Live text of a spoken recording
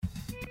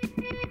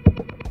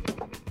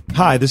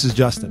Hi, this is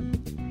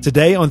Justin.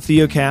 Today on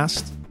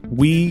Theocast,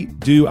 we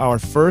do our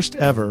first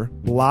ever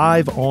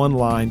live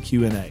online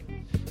Q&A.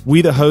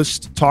 We, the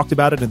hosts, talked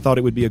about it and thought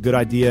it would be a good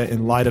idea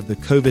in light of the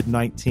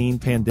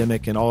COVID-19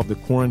 pandemic and all of the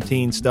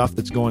quarantine stuff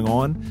that's going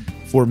on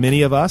for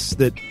many of us,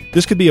 that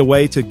this could be a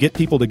way to get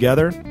people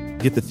together,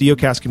 get the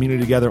Theocast community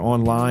together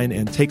online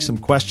and take some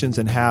questions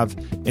and have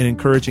an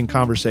encouraging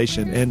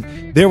conversation.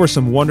 And there were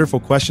some wonderful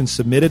questions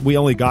submitted. We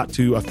only got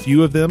to a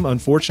few of them,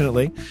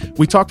 unfortunately.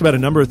 We talked about a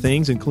number of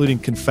things, including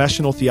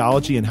confessional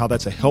theology and how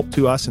that's a help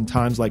to us in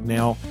times like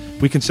now.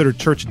 We considered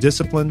church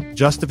discipline,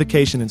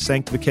 justification, and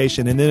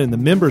sanctification. And then in the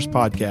members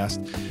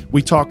podcast,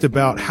 we talked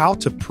about how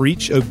to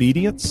preach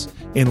obedience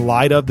in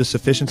light of the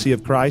sufficiency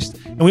of Christ.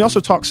 And we also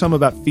talked some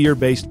about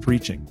fear-based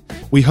preaching.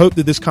 We hope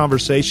that this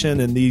conversation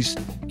and these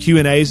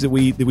Q&As that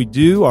we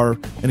do are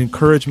an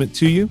encouragement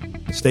to you.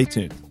 Stay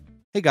tuned.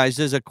 Hey guys,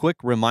 as a quick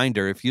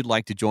reminder, if you'd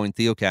like to join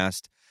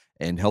Theocast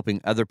and helping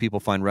other people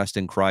find rest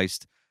in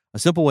Christ, a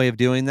simple way of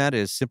doing that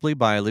is simply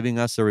by leaving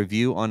us a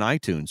review on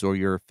iTunes or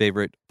your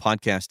favorite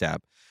podcast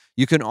app.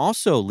 You can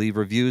also leave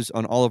reviews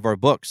on all of our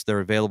books. They're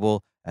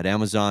available at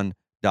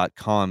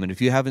Amazon.com. And if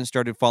you haven't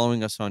started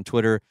following us on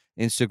Twitter,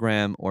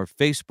 Instagram, or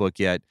Facebook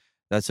yet,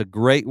 that's a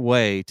great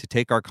way to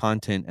take our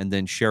content and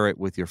then share it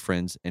with your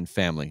friends and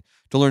family.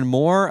 To learn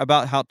more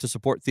about how to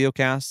support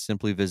Theocast,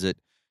 simply visit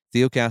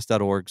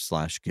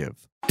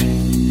theocast.org/give.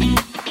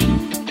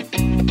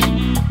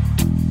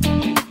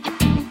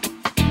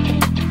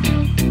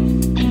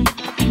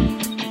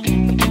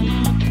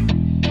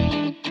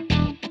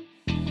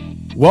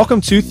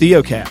 Welcome to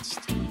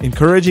Theocast,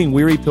 encouraging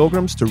weary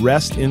pilgrims to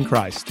rest in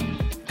Christ.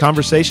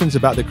 Conversations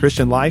about the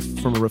Christian life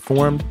from a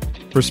Reformed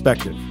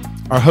perspective.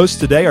 Our hosts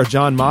today are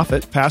John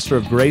Moffitt, pastor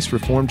of Grace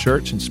Reformed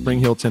Church in Spring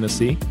Hill,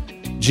 Tennessee;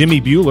 Jimmy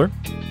Buehler,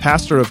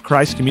 pastor of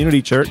Christ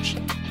Community Church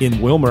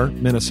in Wilmer,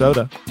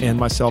 Minnesota; and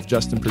myself,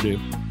 Justin Perdue,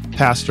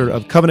 pastor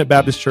of Covenant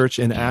Baptist Church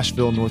in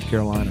Asheville, North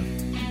Carolina.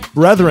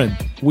 Brethren,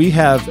 we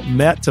have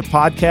met to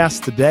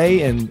podcast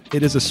today, and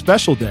it is a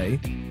special day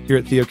here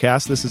at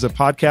Theocast. This is a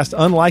podcast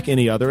unlike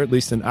any other, at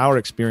least in our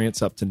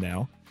experience up to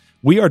now.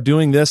 We are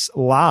doing this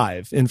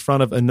live in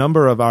front of a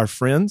number of our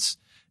friends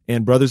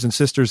and brothers and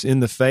sisters in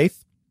the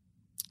faith.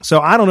 So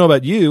I don't know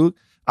about you.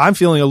 I'm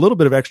feeling a little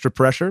bit of extra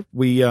pressure.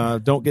 We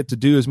don't get to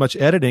do as much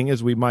editing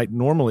as we might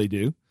normally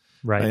do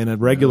in a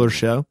regular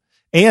show.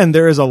 And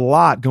there is a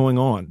lot going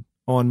on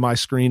my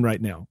screen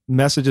right now.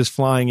 Messages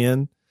flying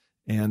in.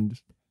 And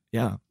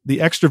yeah, the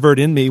extrovert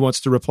in me wants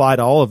to reply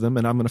to all of them,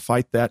 and I'm going to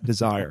fight that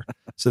desire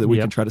so that we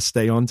can try to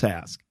stay on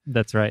task.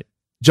 That's right.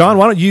 John,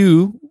 why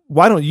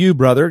don't you,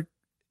 brother,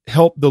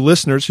 help the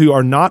listeners who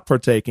are not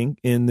partaking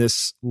in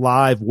this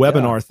live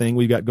webinar thing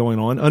we've got going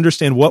on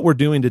understand what we're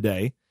doing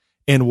today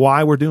and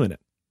why we're doing it.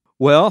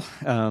 Well,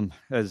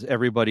 as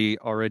everybody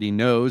already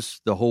knows,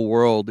 the whole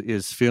world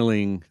is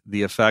feeling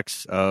the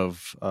effects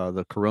of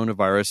the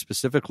coronavirus.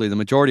 Specifically, the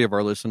majority of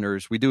our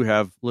listeners, we do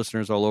have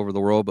listeners all over the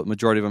world, but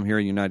majority of them here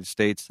in the United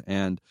States.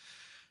 And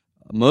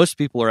most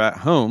people are at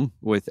home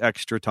with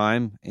extra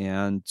time.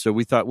 And so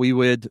we thought we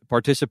would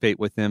participate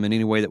with them in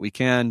any way that we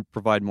can,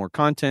 provide more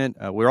content.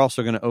 We're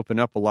also going to open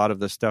up a lot of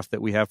the stuff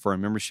that we have for our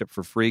membership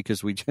for free,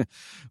 because we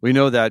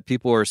know that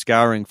people are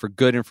scouring for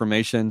good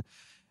information,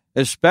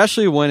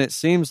 especially when it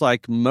seems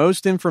like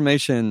most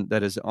information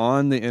that is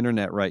on the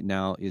internet right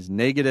now is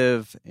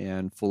negative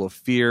and full of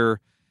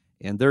fear.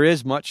 And there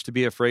is much to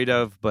be afraid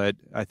of, but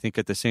I think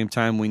at the same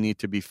time, we need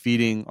to be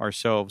feeding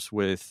ourselves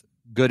with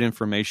good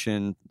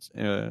information,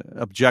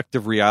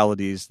 objective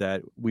realities,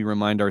 that we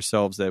remind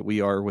ourselves that we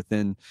are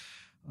within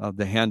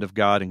the hand of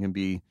God and can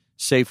be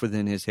safe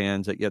within His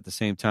hands, yet at the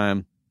same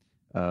time,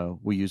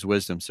 we use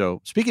wisdom.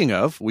 So speaking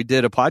of, we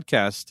did a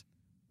podcast.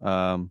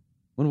 When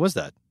was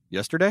that?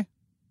 Yesterday?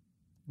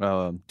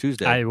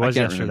 Tuesday. It was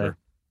yesterday. Remember.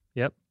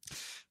 Yep.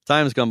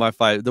 Time has gone by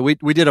fast.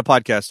 We did a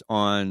podcast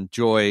on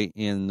joy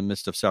in the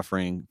midst of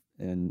suffering,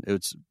 and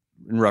it's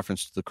in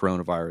reference to the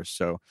coronavirus.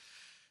 So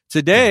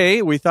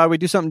today, we thought we'd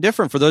do something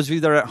different. For those of you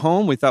that are at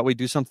home, we thought we'd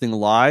do something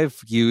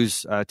live,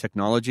 use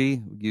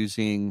technology,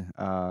 using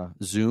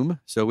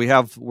Zoom. So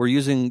we're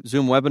using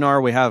Zoom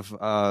Webinar. We have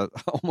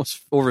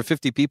almost over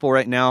 50 people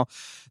right now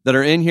that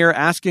are in here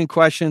asking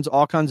questions,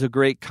 all kinds of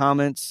great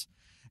comments.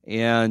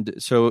 And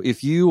so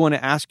if you want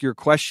to ask your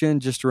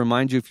question, just to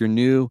remind you, if you're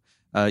new,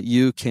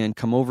 you can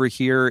come over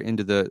here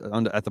into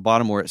at the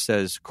bottom where it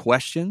says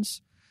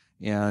questions,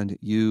 and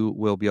you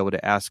will be able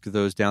to ask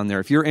those down there.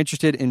 If you're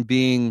interested in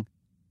being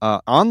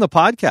on the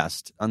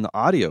podcast, on the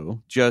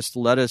audio, just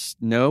let us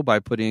know by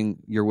putting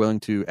you're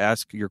willing to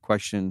ask your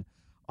question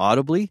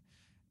audibly,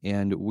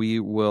 and we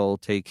will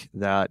take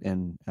that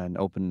and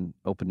open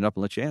it up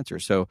and let you answer.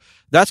 So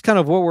that's kind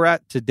of where we're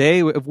at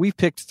today. We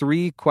picked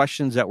 3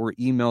 questions that were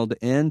emailed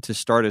in to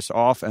start us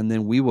off, and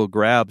then we will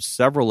grab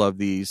several of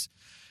these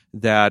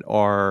that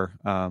are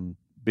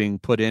being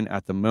put in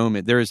at the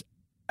moment. There is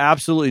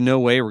absolutely no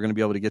way we're going to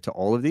be able to get to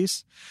all of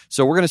these.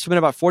 So we're going to spend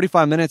about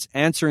 45 minutes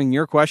answering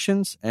your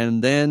questions,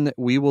 and then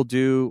we'll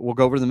go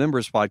over to the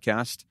members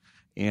podcast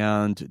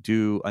and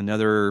do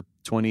another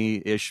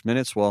 20-ish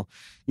minutes. Well,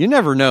 you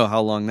never know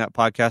how long that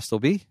podcast will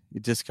be.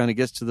 It just kind of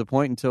gets to the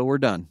point until we're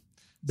done.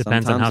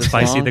 Depends on how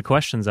spicy long. The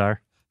questions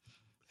are.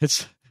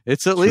 It's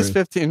at least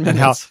 15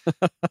 minutes.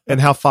 And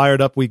how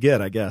fired up we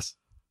get, I guess.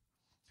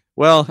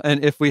 Well,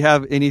 and if we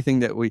have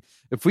anything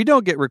if we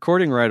don't get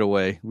recording right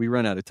away, we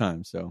run out of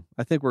time. So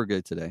I think we're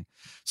good today.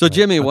 So right.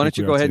 Jimmy, why don't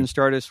you go ahead and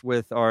start us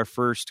with our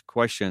first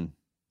question?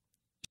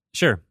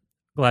 Sure.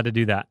 Glad to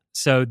do that.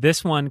 So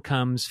this one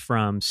comes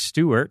from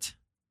Stuart,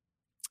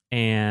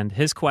 and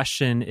his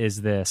question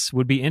is this: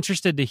 would be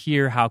interested to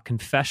hear how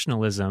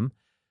confessionalism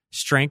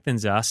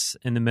strengthens us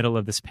in the middle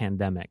of this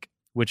pandemic,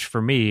 which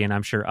for me, and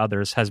I'm sure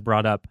others, has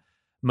brought up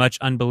much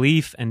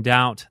unbelief and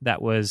doubt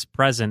that was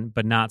present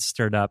but not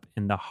stirred up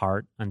in the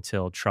heart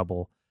until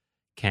trouble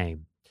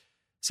came.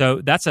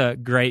 So that's a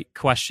great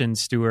question,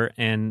 Stuart.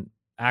 And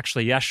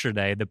actually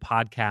yesterday, the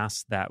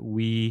podcast that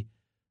we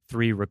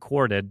three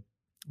recorded,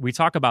 we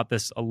talk about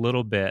this a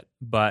little bit,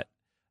 but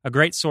a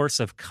great source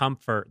of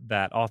comfort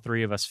that all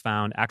three of us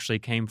found actually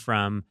came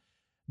from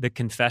the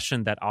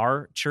confession that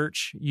our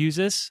church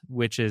uses,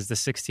 which is the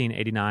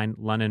 1689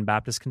 London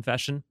Baptist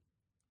Confession.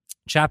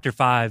 Chapter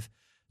 5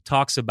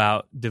 talks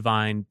about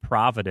divine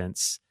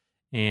providence,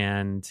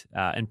 and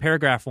in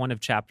paragraph 1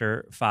 of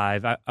chapter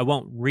 5, I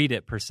won't read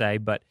it per se,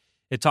 but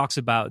it talks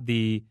about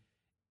the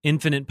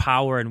infinite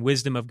power and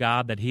wisdom of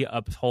God, that he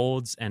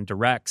upholds and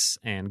directs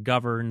and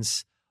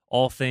governs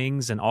all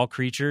things and all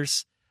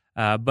creatures.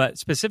 But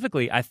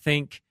specifically, I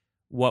think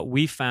what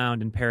we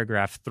found in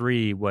paragraph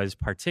 3 was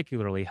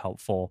particularly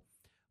helpful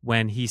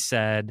when he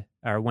said,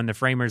 or when the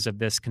framers of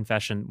this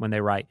confession, when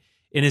they write,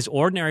 "In his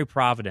ordinary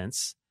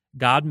providence,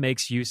 God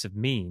makes use of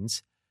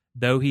means,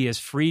 though he is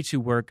free to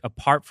work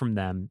apart from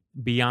them,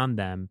 beyond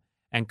them,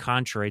 and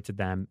contrary to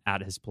them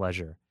at his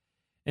pleasure."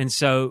 And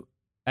so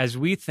as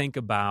we think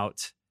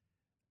about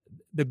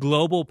the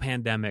global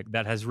pandemic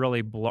that has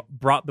really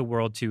brought the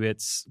world to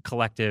its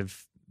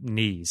collective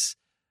knees,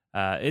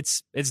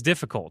 it's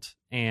difficult.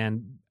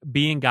 And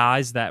being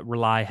guys that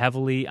rely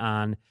heavily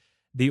on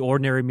the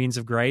ordinary means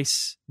of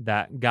grace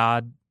that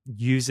God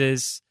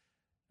uses,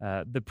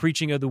 the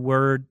preaching of the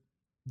word,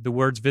 the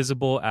words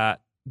visible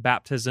at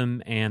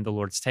baptism and the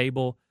Lord's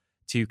table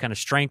to kind of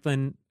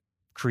strengthen,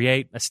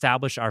 create,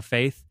 establish our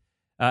faith.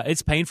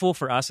 It's painful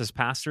for us as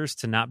pastors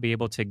to not be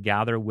able to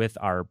gather with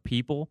our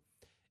people.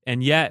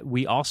 And yet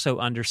we also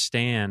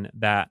understand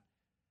that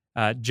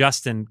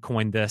Justin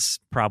coined this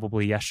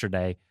probably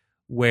yesterday,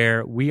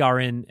 where we are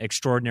in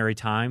extraordinary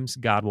times,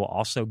 God will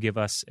also give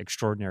us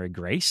extraordinary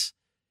grace.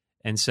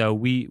 And so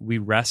we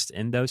rest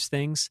in those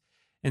things.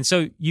 And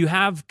so you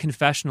have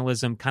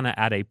confessionalism kind of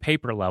at a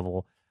paper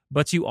level,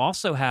 but you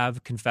also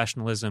have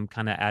confessionalism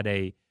kind of at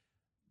a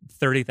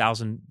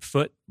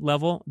 30,000-foot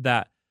level,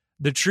 that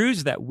the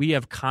truths that we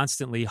have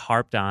constantly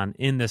harped on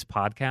in this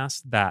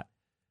podcast, that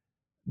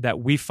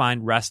we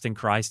find rest in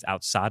Christ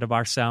outside of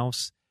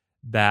ourselves,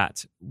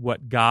 that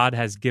what God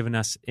has given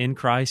us in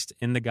Christ,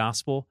 in the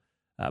gospel,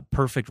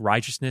 perfect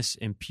righteousness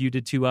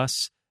imputed to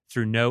us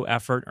through no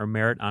effort or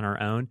merit on our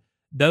own,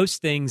 those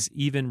things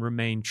even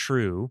remain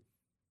true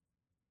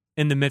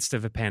in the midst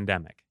of a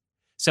pandemic.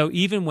 So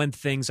even when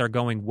things are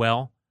going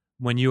well,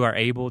 when you are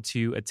able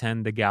to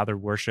attend the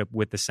gathered worship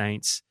with the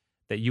saints,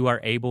 that you are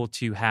able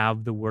to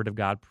have the word of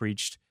God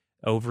preached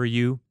over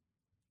you,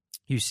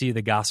 you see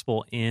the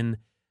gospel in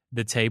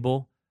the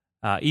table,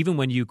 even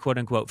when you quote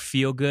unquote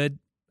feel good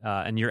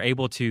and you're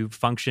able to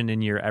function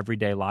in your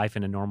everyday life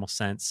in a normal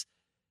sense,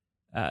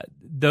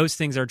 those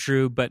things are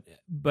true.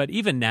 But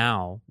even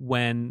now,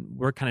 when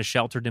we're kind of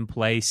sheltered in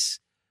place,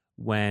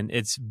 when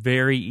it's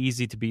very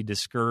easy to be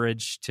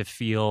discouraged, to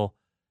feel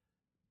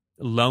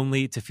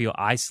lonely, to feel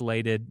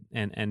isolated,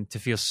 and to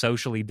feel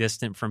socially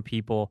distant from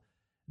people,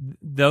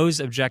 those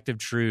objective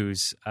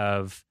truths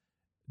of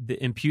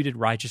the imputed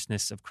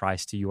righteousness of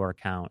Christ to your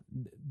account,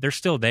 they're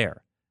still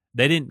there.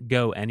 They didn't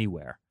go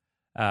anywhere.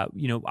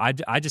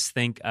 I just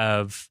think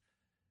of,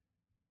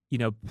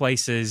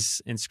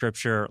 places in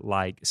Scripture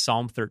like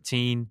Psalm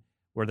 13,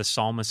 where the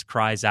psalmist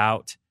cries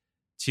out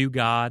to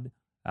God.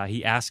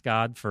 He asks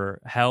God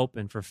for help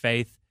and for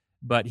faith,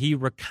 but he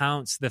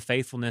recounts the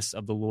faithfulness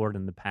of the Lord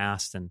in the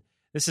past. And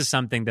this is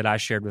something that I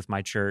shared with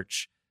my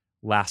church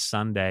last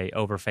Sunday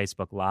over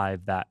Facebook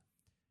Live, that,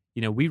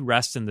 we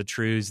rest in the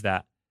truths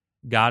that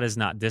God is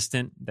not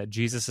distant, that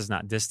Jesus is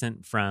not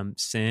distant from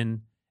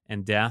sin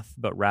and death,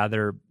 but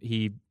rather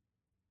he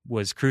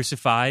was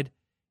crucified,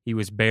 he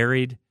was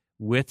buried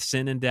with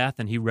sin and death,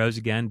 and he rose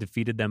again,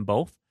 defeated them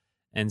both.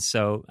 And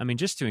so,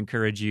 just to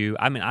encourage you,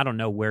 I don't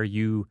know where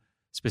you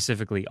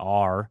specifically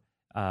are,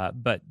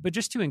 but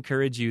just to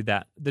encourage you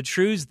that the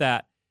truths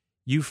that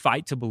you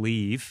fight to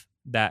believe,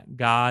 that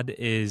God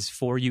is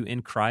for you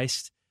in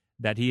Christ,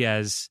 that he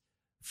has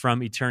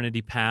from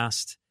eternity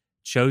past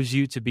chose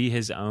you to be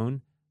his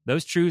own,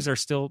 those truths are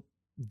still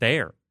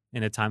there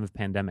in a time of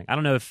pandemic. I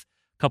don't know if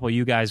a couple of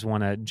you guys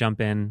want to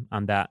jump in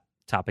on that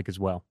topic as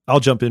well. I'll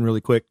jump in really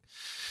quick.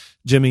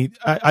 Jimmy,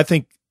 I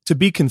think to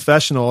be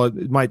confessional,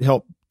 it might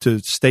help to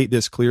state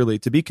this clearly,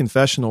 to be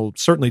confessional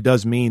certainly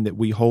does mean that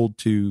we hold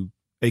to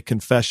a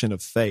confession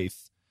of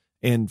faith.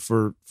 And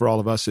for all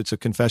of us, it's a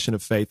confession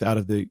of faith out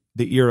of the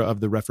era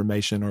of the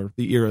Reformation, or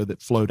the era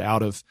that flowed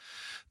out of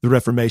the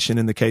Reformation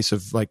in the case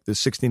of like the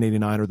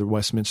 1689 or the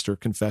Westminster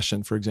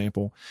Confession, for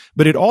example.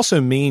 But it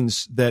also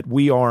means that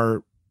we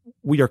are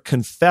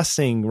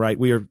confessing, right?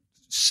 We are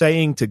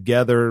saying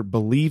together,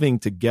 believing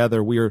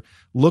together. We are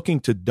looking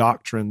to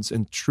doctrines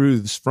and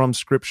truths from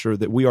Scripture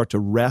that we are to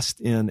rest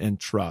in and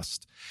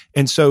trust.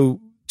 And so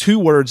two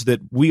words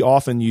that we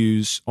often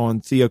use on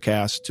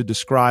Theocast to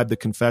describe the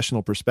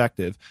confessional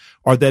perspective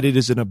are that it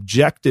is an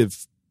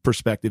objective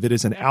perspective. It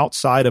is an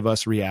outside of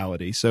us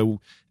reality. So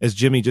as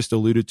Jimmy just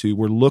alluded to,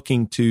 we're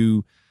looking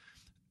to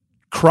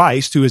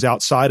Christ, who is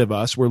outside of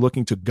us. We're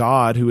looking to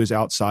God, who is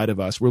outside of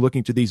us. We're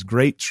looking to these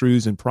great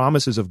truths and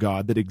promises of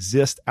God that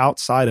exist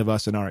outside of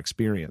us in our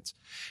experience.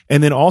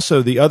 And then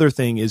also the other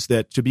thing is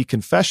that to be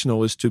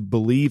confessional is to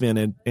believe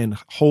in and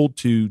hold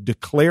to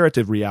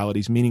declarative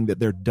realities, meaning that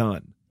they're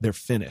done, they're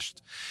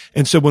finished.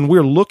 And so when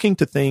we're looking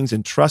to things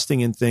and trusting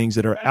in things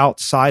that are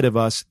outside of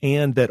us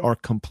and that are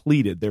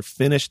completed, they're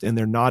finished and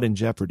they're not in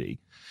jeopardy,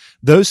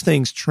 those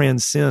things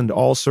transcend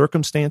all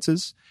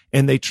circumstances,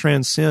 and they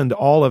transcend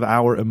all of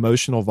our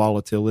emotional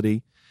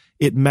volatility.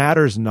 It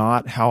matters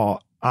not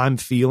how I'm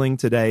feeling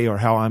today or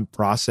how I'm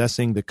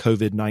processing the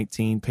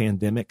COVID-19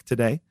 pandemic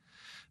today.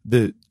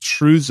 The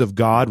truths of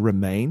God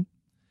remain.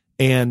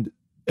 And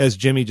as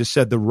Jimmy just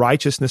said, the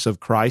righteousness of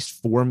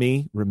Christ for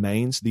me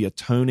remains. The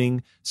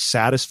atoning,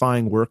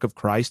 satisfying work of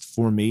Christ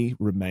for me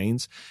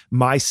remains.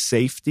 My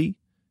safety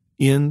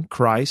in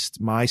Christ,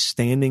 my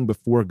standing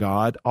before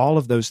God, all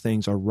of those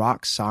things are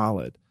rock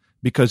solid,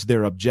 because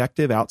they're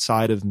objective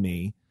outside of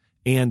me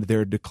and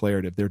they're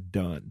declarative, they're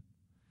done.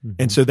 Mm-hmm.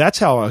 And so that's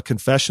how a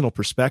confessional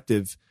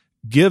perspective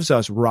gives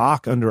us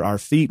rock under our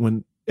feet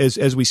when,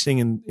 as we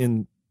sing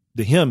in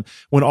the hymn,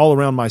 when all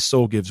around my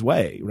soul gives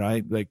way,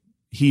 right? Like,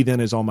 he then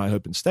is all my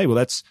hope and stay.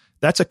 Well,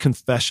 that's a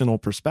confessional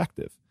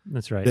perspective.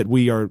 That's right. That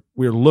we're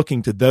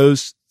looking to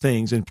those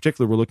things. In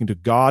particular, we're looking to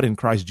God in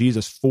Christ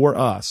Jesus for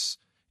us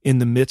in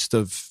the midst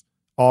of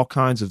all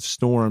kinds of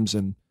storms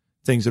and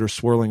things that are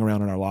swirling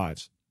around in our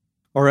lives.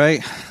 All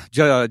right.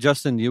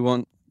 Justin, you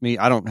want me?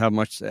 I don't have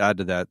much to add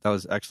to that. That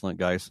was excellent,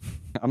 guys.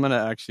 I'm going to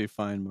actually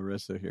find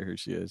Marissa here. Here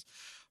she is.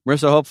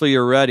 Marissa, hopefully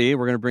you're ready.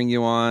 We're going to bring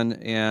you on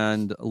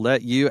and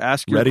let you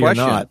ask your question.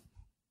 Ready or not.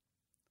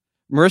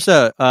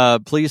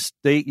 Marissa, please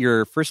state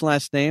your first and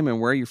last name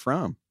and where you're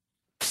from.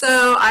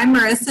 So I'm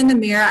Marissa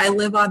Namir. I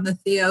live on the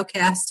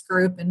Theocast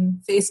group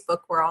in Facebook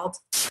world.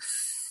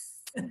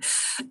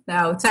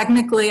 No,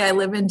 technically I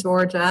live in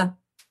Georgia.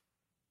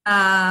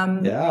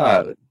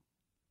 Yeah.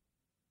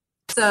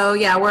 So,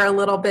 yeah, we're a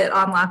little bit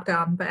on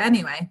lockdown. But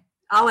anyway,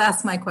 I'll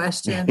ask my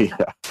question. Yeah.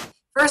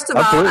 First of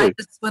all, I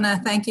just want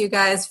to thank you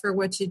guys for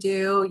what you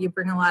do. You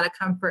bring a lot of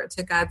comfort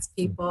to God's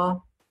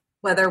people.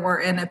 Whether we're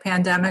in a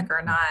pandemic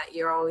or not,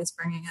 you're always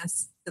bringing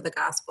us to the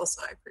gospel.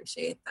 So I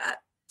appreciate that.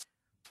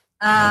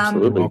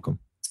 Absolutely. Welcome.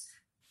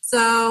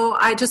 So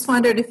I just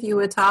wondered if you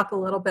would talk a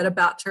little bit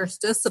about church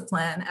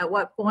discipline. At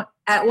what point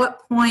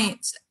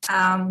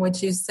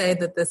would you say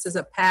that this is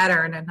a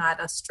pattern and not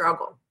a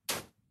struggle?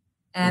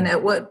 And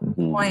at what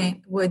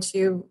point would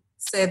you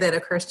say that a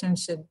Christian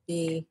should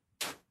be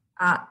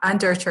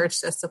under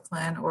church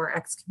discipline or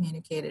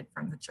excommunicated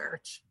from the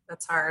church?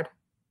 That's hard.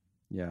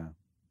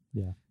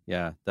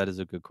 Yeah, that is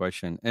a good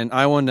question. And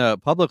I want to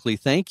publicly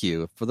thank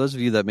you. For those of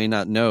you that may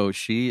not know,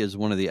 she is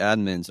one of the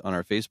admins on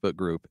our Facebook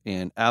group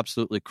and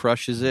absolutely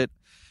crushes it.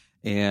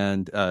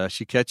 And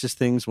she catches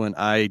things when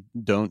I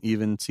don't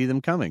even see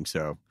them coming.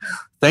 So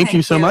thank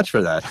you so much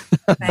for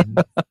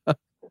that.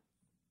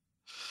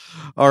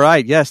 All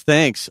right. Yes,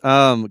 thanks.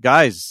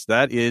 Guys,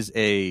 that is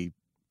a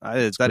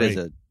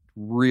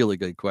really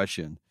good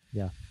question.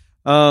 Yeah.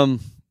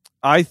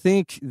 I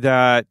think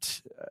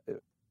that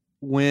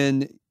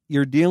when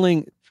you're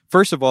dealing,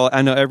 first of all,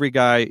 I know every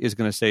guy is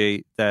going to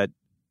say that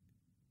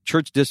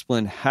church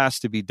discipline has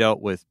to be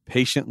dealt with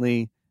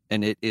patiently,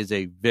 and it is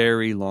a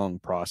very long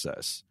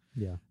process.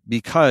 Yeah.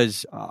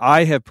 Because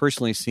I have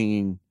personally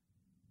seen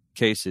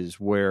cases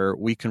where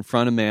we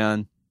confront a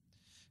man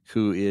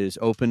who is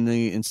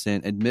openly in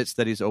sin, admits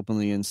that he's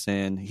openly in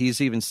sin.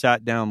 He's even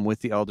sat down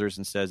with the elders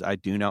and says, I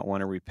do not want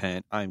to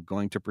repent. I'm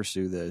going to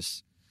pursue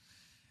this.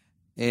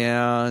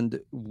 And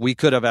we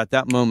could have at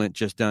that moment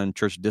just done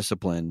church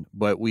discipline,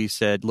 but we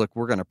said, look,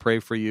 we're going to pray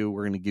for you.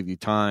 We're going to give you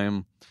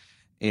time.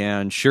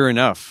 And sure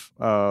enough,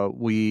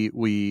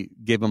 we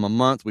gave him a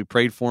month. We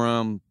prayed for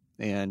him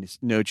and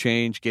no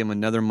change. Gave him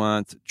another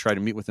month, tried to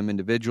meet with him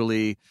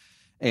individually.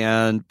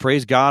 And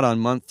praise God, on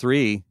month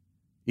 3,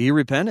 he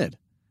repented.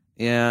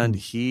 And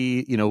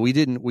he, we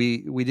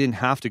didn't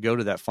have to go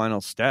to that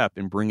final step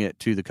and bring it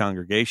to the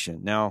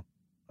congregation. Now,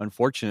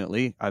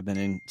 unfortunately, I've been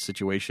in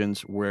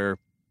situations where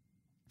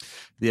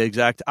the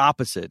exact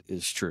opposite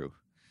is true.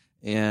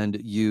 And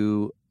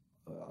you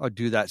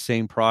do that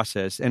same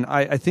process. And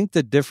I think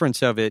the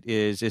difference of it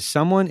is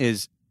someone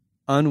is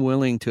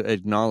unwilling to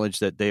acknowledge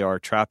that they are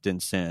trapped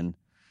in sin,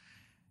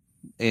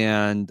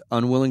 and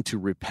unwilling to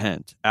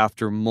repent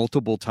after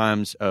multiple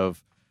times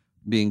of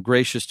being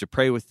gracious to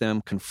pray with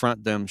them,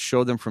 confront them,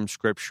 show them from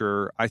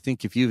Scripture. I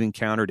think if you've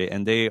encountered it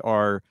and they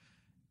are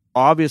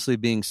obviously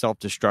being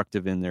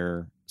self-destructive in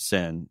their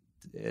sin,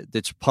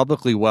 it's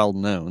publicly well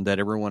known that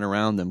everyone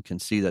around them can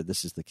see that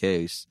this is the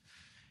case.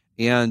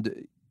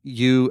 And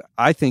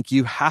I think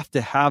you have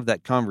to have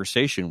that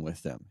conversation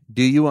with them.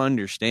 Do you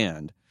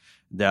understand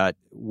that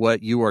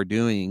what you are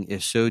doing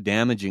is so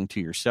damaging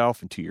to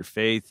yourself and to your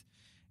faith,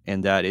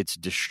 and that it's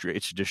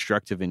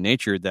destructive in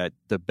nature, that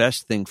the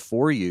best thing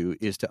for you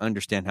is to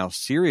understand how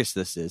serious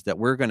this is, that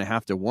we're going to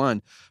have to,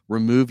 one,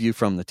 remove you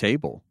from the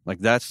table. Like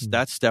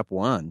that's step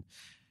one.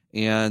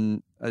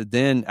 And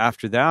then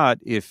after that,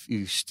 if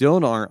you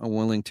still aren't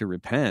willing to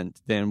repent,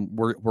 then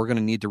we're going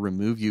to need to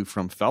remove you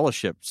from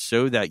fellowship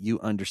so that you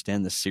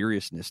understand the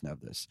seriousness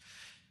of this.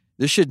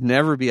 This should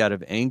never be out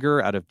of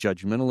anger, out of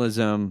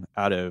judgmentalism,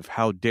 out of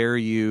how dare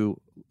you,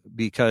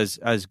 because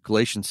as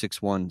Galatians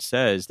 6:1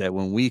 says, that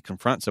when we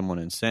confront someone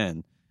in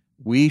sin,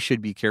 we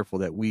should be careful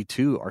that we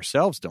too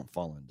ourselves don't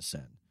fall into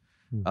sin.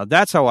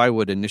 That's how I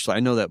would initially. I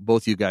know that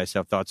both you guys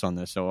have thoughts on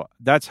this, so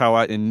that's how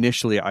I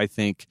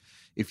think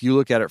if you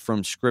look at it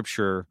from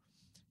Scripture,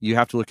 you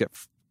have to look at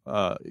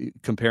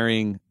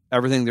comparing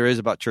everything there is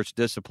about church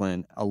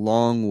discipline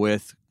along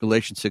with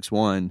Galatians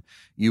 6:1.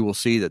 You will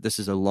see that this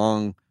is a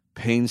long,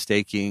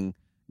 painstaking,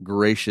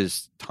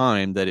 gracious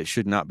time, that it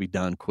should not be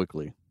done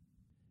quickly.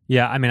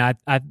 Yeah, I mean,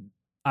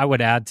 I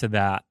would add to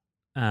that.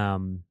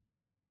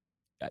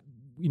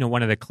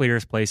 One of the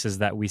clearest places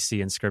that we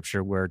see in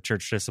Scripture where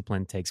church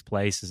discipline takes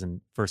place is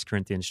in 1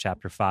 Corinthians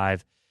chapter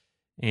 5,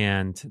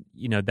 and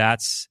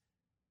that's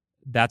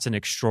an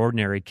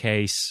extraordinary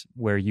case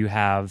where you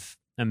have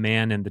a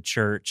man in the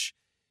church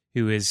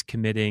who is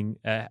committing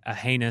a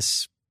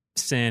heinous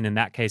sin. In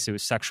that case, it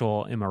was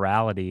sexual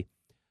immorality.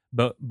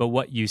 But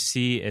what you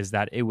see is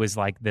that it was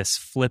like this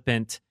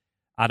flippant,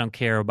 I don't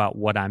care about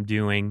what I'm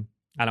doing,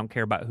 I don't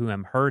care about who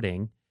I'm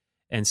hurting.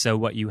 And so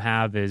what you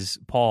have is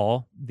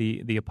Paul,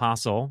 the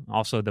apostle,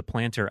 also the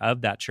planter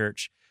of that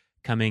church,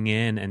 coming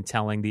in and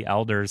telling the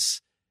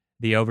elders,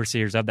 the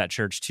overseers of that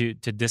church, to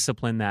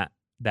discipline that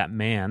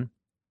man,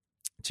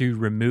 to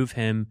remove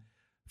him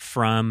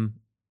from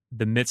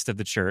the midst of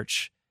the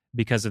church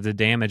because of the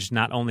damage,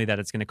 not only that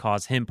it's going to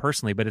cause him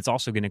personally, but it's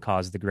also going to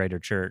cause the greater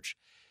church.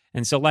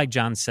 And so, like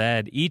John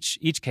said,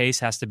 each case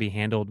has to be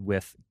handled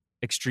with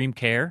extreme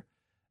care.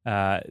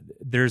 I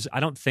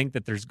don't think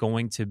that there's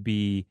going to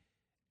be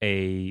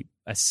a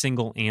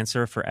single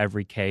answer for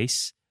every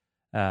case.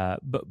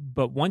 But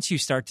once you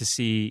start to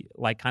see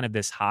like kind of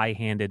this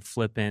high-handed,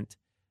 flippant,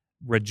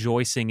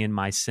 rejoicing in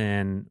my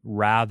sin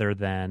rather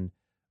than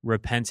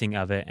repenting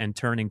of it and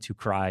turning to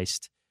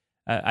Christ,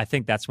 I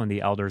think that's when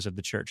the elders of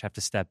the church have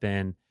to step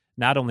in,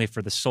 not only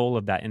for the soul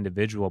of that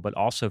individual, but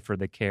also for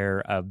the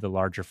care of the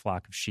larger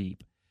flock of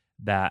sheep,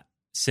 that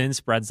sin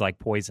spreads like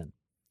poison.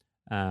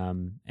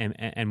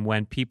 And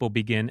when people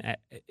begin,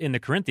 in the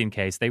Corinthian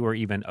case, they were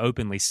even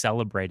openly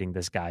celebrating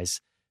this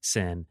guy's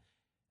sin.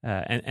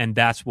 And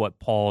that's what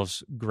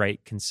Paul's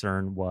great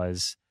concern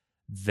was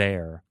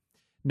there.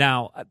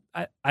 Now,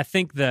 I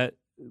think that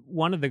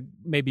one of the,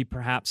 maybe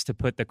perhaps to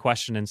put the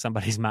question in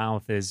somebody's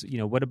mouth is,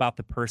 what about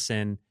the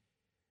person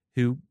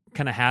who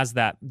kind of has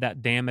that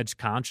damaged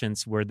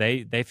conscience where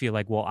they feel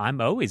like, well,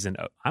 I'm always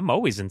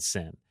in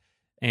sin.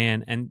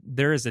 And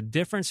there is a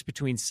difference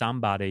between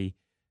somebody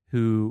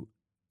who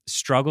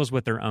struggles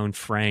with their own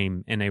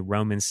frame in a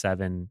Romans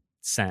 7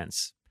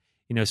 sense.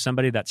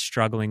 Somebody that's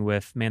struggling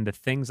with, man, the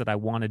things that I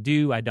want to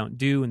do, I don't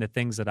do, and the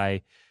things that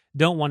I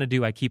don't want to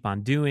do, I keep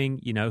on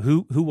doing.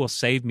 Who will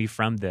save me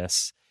from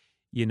this?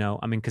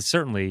 Because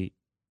certainly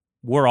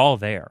we're all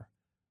there.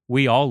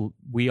 We all.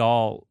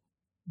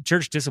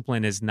 Church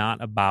discipline is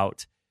not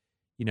about,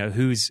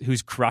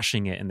 who's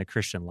crushing it in the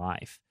Christian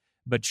life,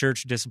 but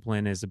church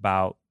discipline is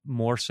about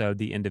more so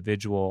the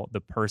individual,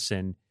 the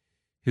person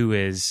who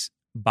is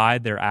by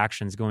their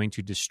actions going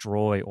to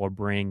destroy or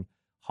bring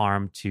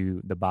harm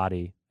to the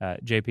body.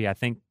 JP, I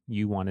think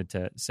you wanted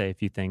to say a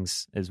few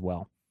things as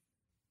well.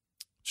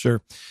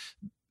 Sure.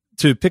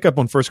 To pick up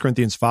on 1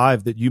 Corinthians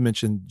 5 that you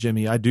mentioned,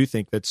 Jimmy, I do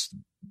think that's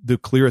the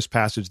clearest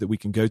passage that we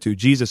can go to.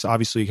 Jesus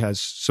obviously has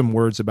some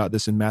words about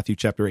this in Matthew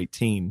chapter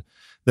 18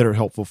 that are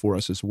helpful for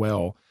us as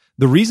well.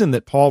 The reason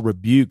that Paul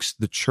rebukes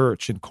the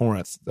church in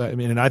Corinth,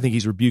 and I think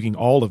he's rebuking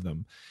all of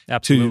them,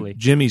 absolutely, to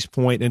Jimmy's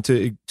point, and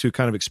to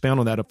kind of expound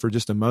on that for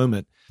just a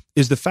moment,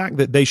 is the fact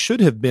that they should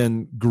have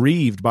been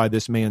grieved by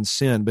this man's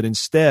sin, but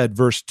instead,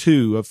 verse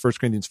 2 of 1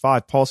 Corinthians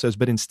 5, Paul says,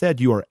 but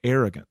instead you are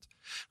arrogant.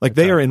 Like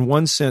they are in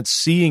one sense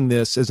seeing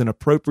this as an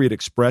appropriate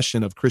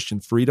expression of Christian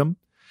freedom,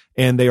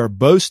 and they are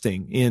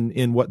boasting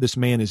in what this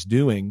man is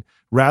doing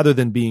rather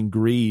than being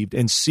grieved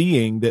and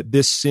seeing that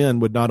this sin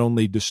would not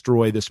only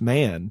destroy this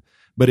man,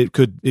 but it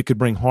could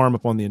bring harm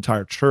upon the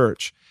entire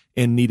church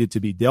and needed to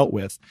be dealt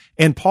with.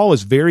 And Paul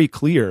is very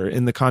clear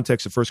in the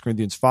context of 1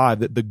 Corinthians 5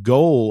 that the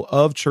goal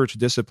of church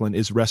discipline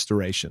is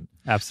restoration.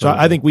 Absolutely.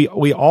 So I think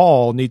we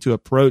all need to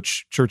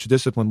approach church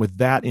discipline with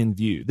that in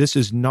view. This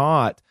is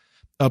not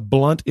a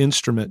blunt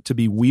instrument to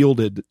be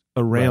wielded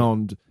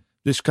around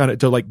this kind of,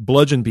 to like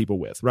bludgeon people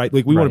with, right?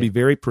 Like we want to be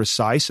very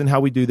precise in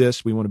how we do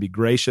this. We want to be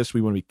gracious.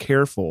 We want to be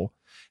careful.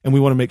 And we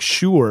want to make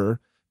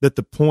sure that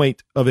the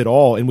point of it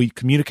all, and we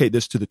communicate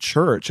this to the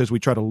church as we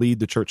try to lead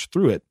the church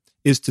through it,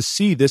 is to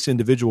see this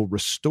individual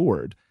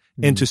restored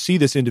and to see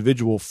this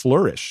individual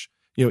flourish,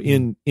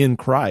 in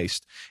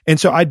Christ. And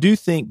so I do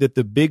think that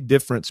the big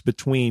difference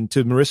between,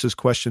 to Marissa's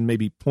question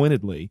maybe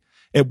pointedly,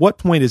 at what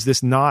point is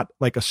this not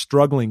like a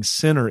struggling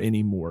sinner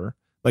anymore,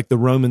 like the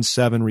Romans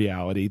 7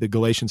 reality, the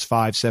Galatians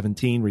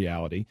 5:17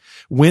 reality?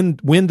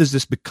 When does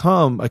this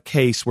become a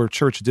case where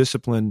church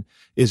discipline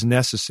is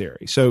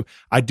necessary? So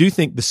I do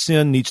think the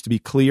sin needs to be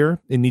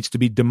clear. It needs to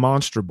be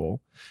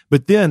demonstrable.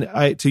 But then,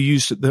 to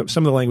use some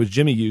of the language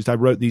Jimmy used, I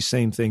wrote these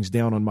same things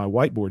down on my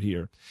whiteboard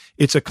here.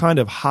 It's a kind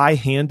of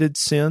high-handed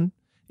sin.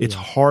 It's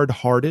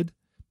hard-hearted,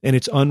 and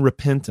it's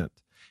unrepentant.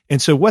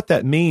 And so what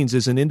that means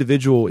is an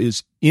individual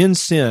is in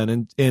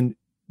sin and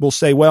will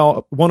say,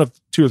 well, one of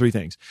two or three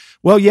things.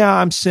 Well, yeah,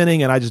 I'm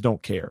sinning and I just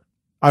don't care.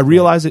 I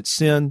realize it's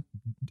sin,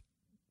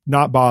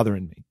 not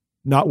bothering me,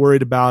 not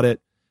worried about it.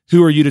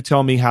 Who are you to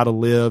tell me how to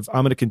live?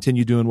 I'm going to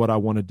continue doing what I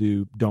want to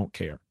do, don't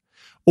care.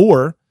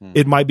 Or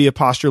it might be a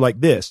posture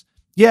like this.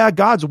 Yeah,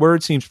 God's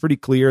word seems pretty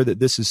clear that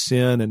this is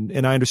sin,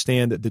 and I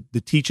understand that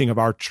the teaching of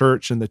our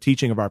church and the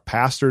teaching of our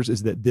pastors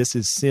is that this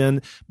is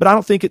sin, but I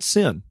don't think it's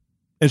sin.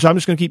 And so I'm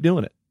just going to keep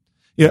doing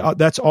it.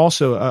 That's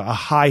also a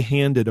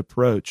high-handed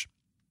approach.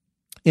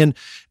 And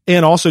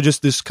also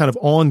just this kind of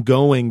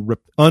ongoing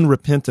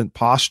unrepentant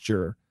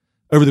posture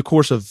over the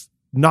course of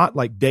not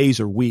like days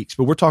or weeks,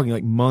 but we're talking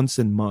like months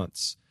and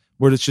months,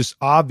 where it's just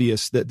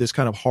obvious that this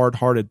kind of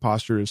hard-hearted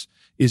posture is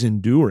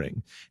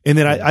enduring. And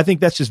then I think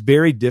that's just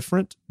very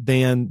different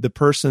than the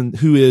person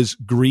who is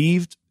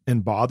grieved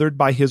and bothered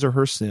by his or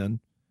her sin.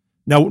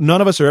 Now,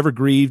 none of us are ever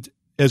grieved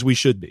as we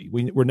should be.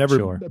 We're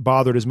never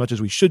bothered as much as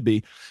we should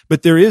be,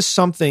 but there is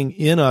something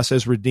in us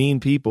as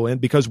redeemed people, and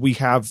because we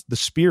have the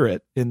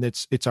Spirit and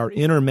it's our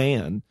inner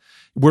man,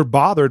 we're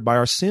bothered by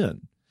our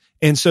sin.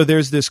 And so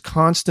there's this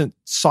constant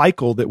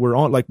cycle that we're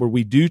on, like where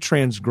we do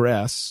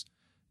transgress,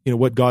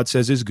 what God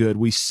says is good,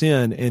 we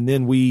sin, and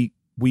then we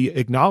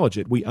acknowledge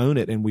it, we own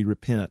it, and we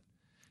repent.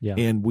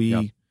 And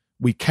we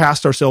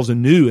cast ourselves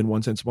anew, in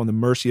one sense, upon the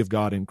mercy of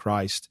God in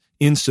Christ,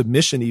 in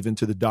submission even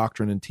to the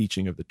doctrine and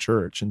teaching of the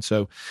church. And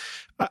so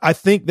I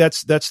think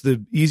that's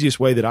the easiest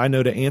way that I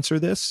know to answer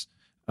this.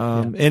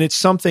 And it's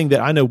something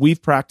that I know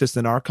we've practiced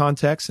in our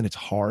context, and it's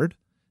hard.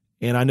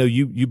 And I know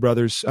you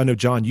brothers, I know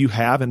John, you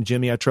have, and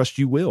Jimmy, I trust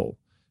you will,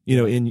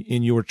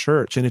 in your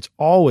church. And it's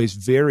always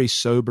very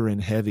sober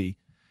and heavy.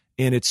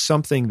 And it's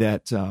something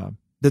that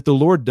the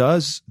Lord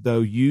does, though,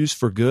 use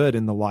for good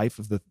in the life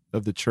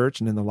of the church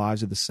and in the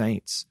lives of the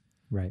saints.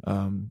 Right.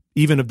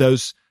 Even of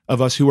those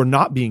of us who are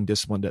not being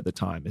disciplined at the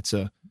time. It's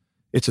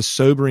a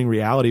sobering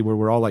reality where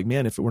we're all like,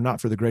 man, if it were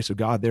not for the grace of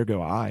God, there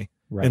go I.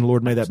 Right. And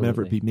Lord, may that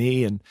never be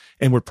me. And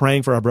we're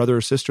praying for our brother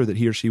or sister that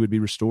he or she would be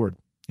restored.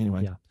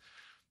 Anyway,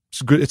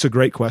 it's good. It's a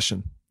great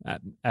question.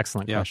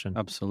 Excellent question.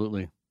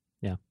 Absolutely.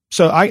 Yeah.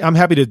 So I'm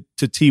happy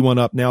to tee one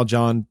up now,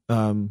 John,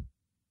 on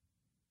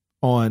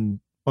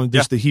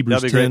just the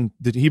Hebrews 10.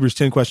 The Hebrews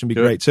 10 question would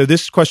be great. So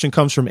this question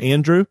comes from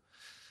Andrew.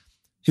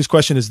 His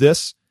question is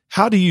this: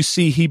 how do you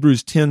see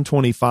Hebrews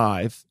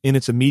 10:25 in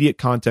its immediate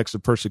context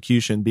of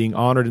persecution being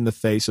honored in the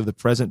face of the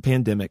present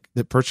pandemic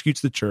that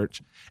persecutes the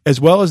church, as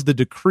well as the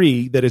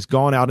decree that has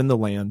gone out in the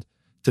land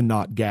to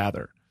not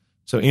gather?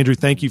 So, Andrew,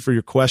 thank you for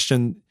your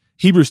question.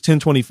 Hebrews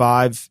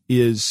 10:25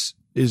 is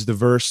the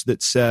verse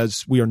that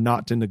says we are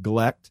not to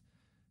neglect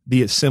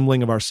the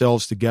assembling of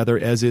ourselves together,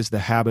 as is the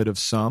habit of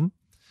some.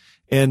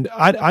 And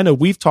I know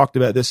we've talked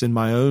about this in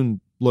my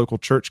own local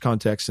church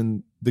context,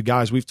 and the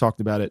guys, we've talked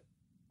about it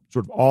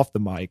sort of off the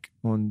mic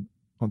on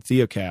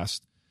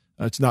Theocast.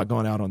 It's not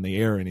gone out on the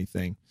air or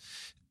anything.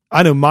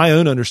 I know my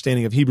own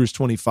understanding of Hebrews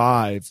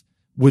 25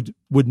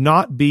 would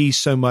not be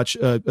so much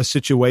a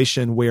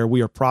situation where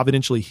we are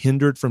providentially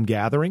hindered from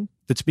gathering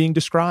that's being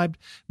described,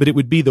 but it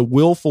would be the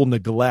willful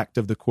neglect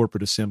of the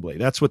corporate assembly.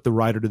 That's what the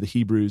writer to the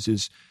Hebrews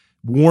is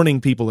warning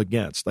people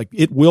against. Like,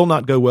 it will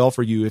not go well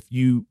for you if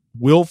you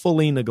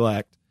willfully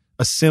neglect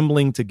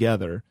assembling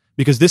together,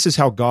 because this is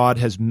how God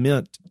has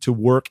meant to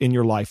work in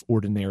your life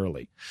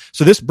ordinarily.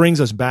 So this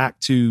brings us back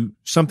to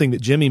something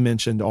that Jimmy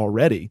mentioned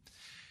already.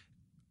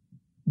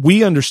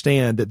 We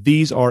understand that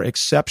these are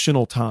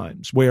exceptional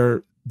times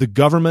where the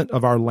government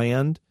of our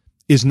land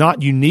is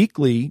not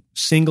uniquely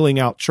singling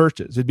out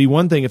churches. It'd be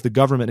one thing if the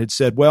government had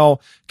said,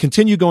 well,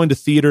 continue going to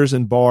theaters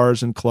and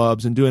bars and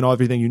clubs and doing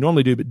everything you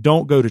normally do, but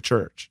don't go to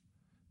church.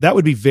 That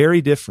would be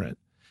very different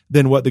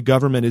than what the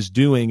government is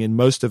doing in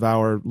most of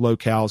our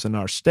locales in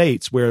our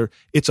states, where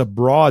it's a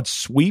broad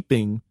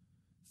sweeping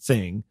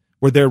thing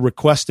where they're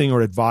requesting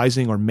or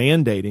advising or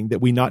mandating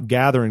that we not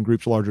gather in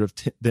groups larger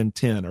than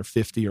 10 or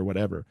 50 or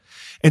whatever.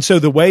 And so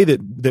the way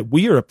that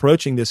we are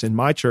approaching this in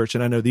my church,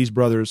 and I know these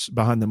brothers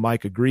behind the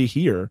mic agree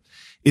here,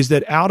 is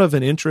that out of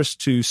an interest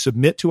to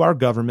submit to our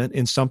government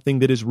in something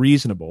that is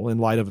reasonable in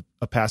light of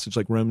a passage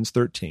like Romans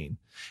 13,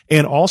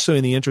 and also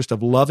in the interest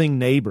of loving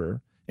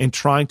neighbor and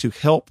trying to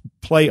help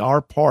play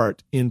our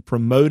part in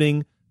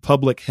promoting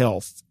public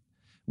health,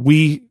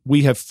 we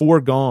have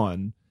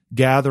foregone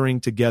gathering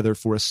together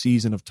for a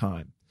season of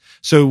time.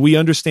 So we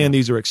understand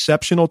these are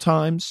exceptional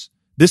times.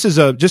 This is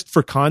just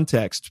for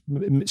context,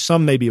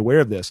 some may be aware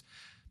of this.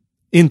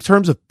 In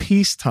terms of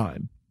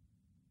peacetime,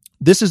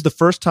 this is the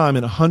first time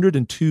in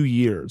 102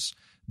 years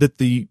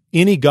that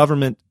any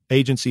government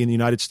agency in the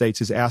United States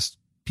has asked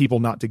people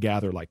not to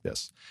gather like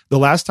this. The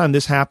last time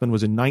this happened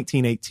was in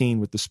 1918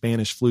 with the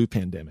Spanish flu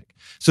pandemic.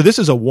 So this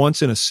is a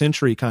once in a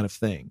century kind of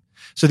thing.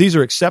 So these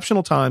are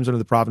exceptional times under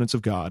the providence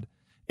of God.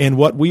 And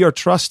what we are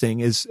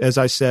trusting is, as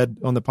I said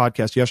on the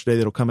podcast yesterday,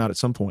 that'll come out at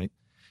some point,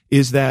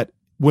 is that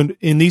when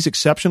in these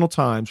exceptional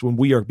times, when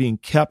we are being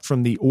kept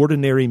from the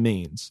ordinary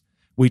means,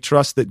 we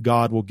trust that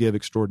God will give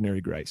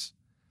extraordinary grace.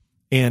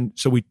 And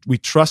so we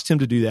trust him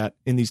to do that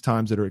in these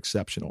times that are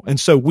exceptional. And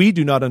so we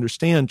do not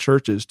understand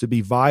churches to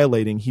be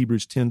violating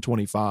Hebrews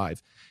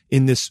 10:25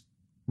 in this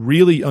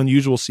really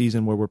unusual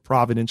season where we're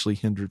providentially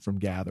hindered from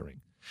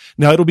gathering.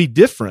 Now, it'll be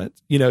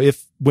different,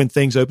 if when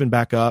things open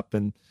back up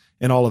and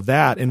all of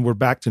that, and we're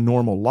back to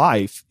normal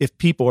life, if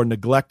people are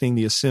neglecting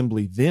the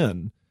assembly,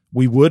 then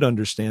we would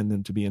understand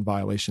them to be in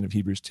violation of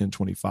Hebrews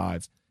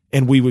 10:25.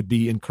 And we would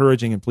be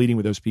encouraging and pleading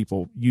with those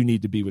people, you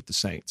need to be with the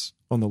saints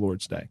on the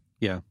Lord's day.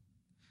 Yeah.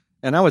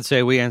 And I would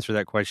say we answer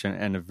that question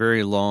and a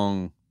very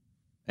long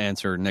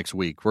answer next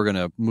week. We're going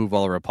to move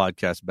all of our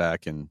podcasts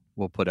back, and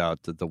we'll put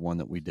out the one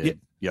that we did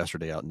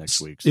yesterday out next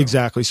week. So.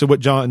 Exactly. So what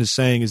John is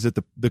saying is that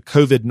the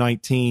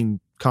COVID-19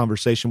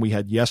 conversation we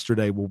had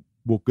yesterday will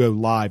go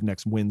live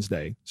next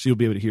Wednesday, so you'll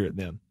be able to hear it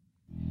then.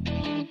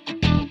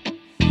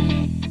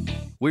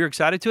 We're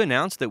excited to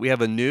announce that we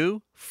have a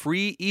new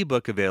free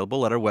ebook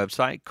available at our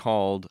website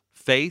called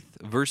Faith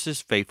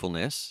versus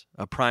Faithfulness,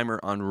 a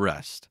primer on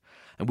rest.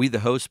 And we, the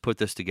hosts, put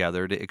this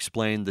together to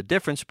explain the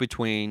difference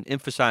between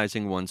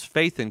emphasizing one's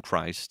faith in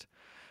Christ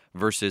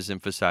versus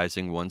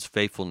emphasizing one's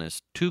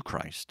faithfulness to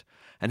Christ,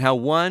 and how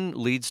one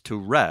leads to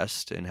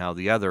rest and how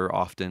the other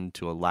often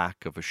to a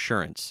lack of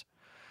assurance.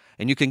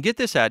 And you can get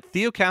this at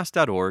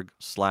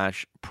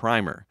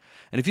theocast.org/primer.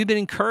 And if you've been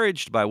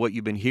encouraged by what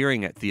you've been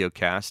hearing at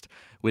Theocast,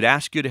 we'd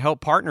ask you to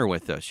help partner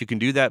with us. You can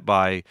do that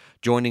by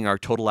joining our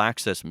Total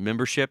Access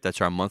membership.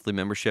 That's our monthly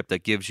membership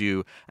that gives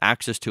you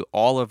access to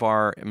all of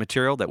our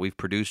material that we've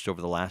produced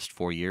over the last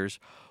 4 years,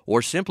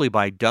 or simply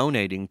by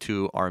donating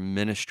to our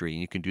ministry.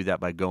 You can do that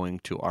by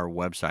going to our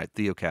website,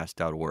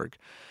 theocast.org.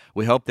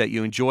 We hope that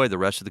you enjoy the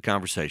rest of the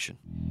conversation.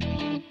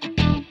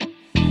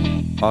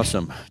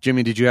 Awesome.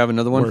 Jimmy, did you have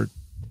another one?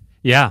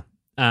 Yeah.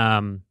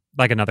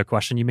 Like another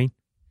question, you mean?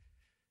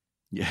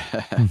 Yeah.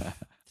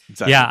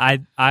 Exactly. Yeah,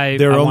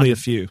 there are only a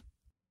few.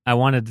 I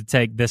wanted to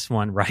take this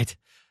one, right?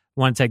 I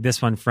want to take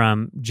this one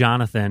from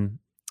Jonathan.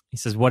 He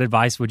says, what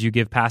advice would you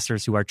give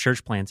pastors who are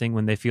church planting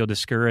when they feel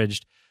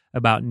discouraged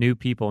about new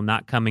people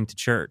not coming to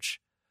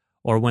church,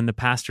 or when the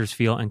pastors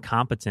feel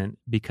incompetent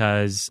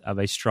because of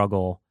a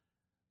struggle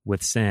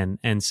with sin?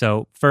 And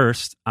so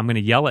first, I'm going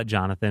to yell at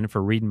Jonathan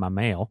for reading my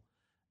mail.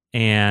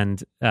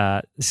 And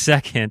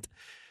second,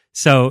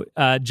 so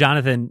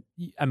Jonathan,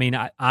 I mean,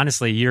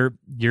 honestly,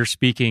 you're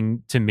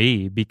speaking to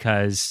me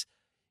because,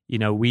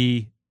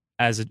 we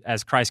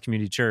as Christ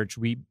Community Church,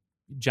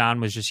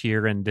 John was just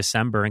here in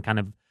December and kind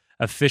of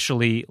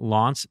officially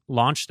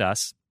launched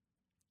us.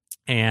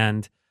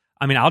 And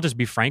I mean, I'll just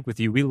be frank with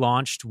you. We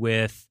launched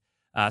with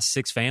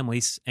 6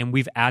 families, and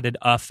we've added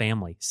a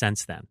family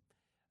since then.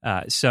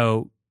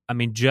 So, I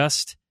mean,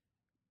 just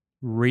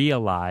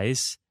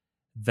realize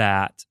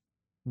that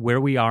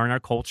where we are in our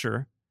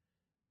culture,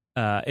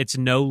 it's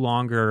no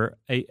longer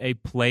a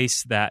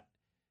place that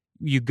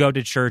you go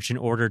to church in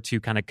order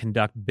to kind of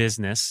conduct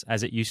business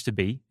as it used to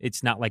be.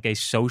 It's not like a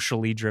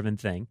socially driven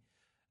thing.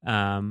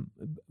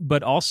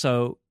 But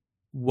also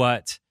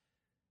what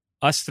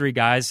us 3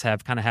 guys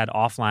have kind of had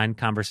offline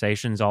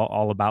conversations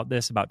all about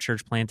this, about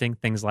church planting,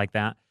 things like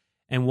that.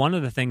 And one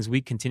of the things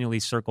we continually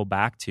circle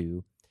back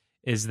to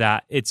is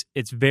that it's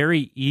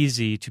very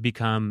easy to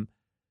become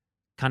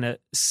kind of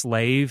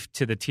slave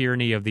to the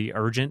tyranny of the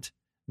urgent,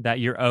 that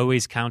you're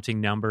always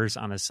counting numbers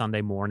on a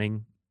Sunday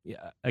morning,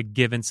 a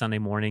given Sunday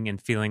morning,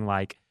 and feeling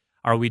like,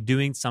 are we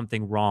doing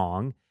something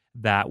wrong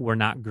that we're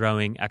not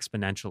growing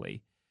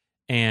exponentially?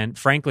 And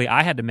frankly,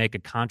 I had to make a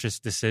conscious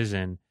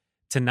decision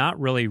to not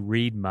really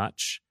read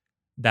much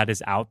that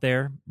is out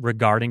there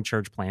regarding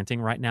church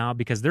planting right now,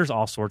 because there's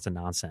all sorts of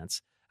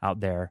nonsense out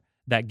there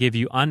that give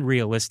you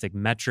unrealistic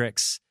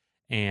metrics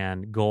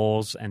and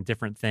goals and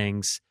different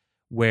things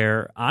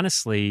where,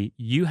 honestly,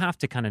 you have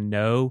to kind of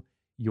know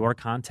your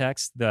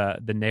context, the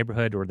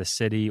neighborhood or the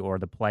city or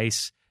the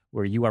place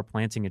where you are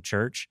planting a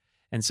church.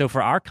 And so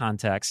for our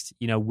context,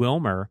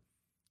 Wilmer,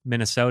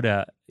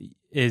 Minnesota,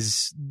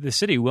 is the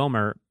city of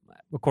Wilmer,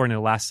 according to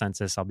the last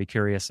census, I'll be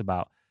curious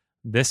about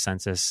this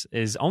census,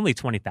 is only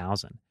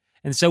 20,000.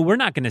 And so we're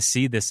not going to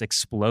see this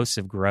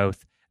explosive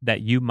growth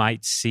that you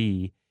might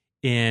see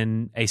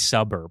in a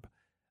suburb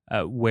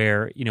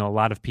where, a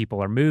lot of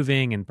people are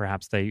moving and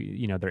perhaps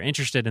they're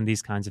interested in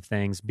these kinds of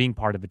things, being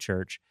part of a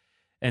church.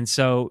 And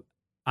so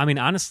I mean,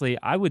 honestly,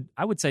 I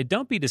would say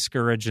don't be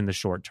discouraged in the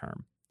short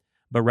term,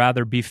 but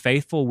rather be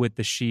faithful with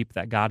the sheep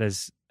that God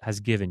has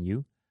given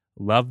you.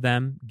 Love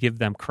them, give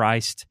them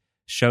Christ,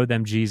 show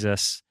them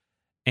Jesus,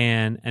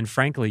 and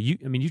frankly,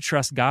 you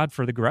trust God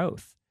for the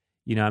growth.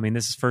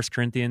 This is 1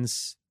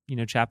 Corinthians,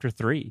 chapter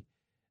 3.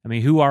 I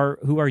mean, who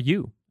are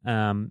you?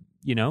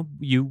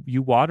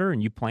 You water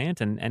and you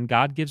plant, and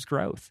God gives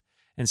growth.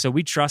 And so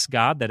we trust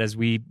God that as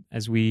we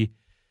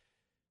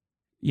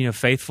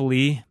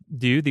faithfully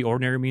do the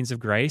ordinary means of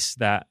grace,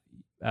 that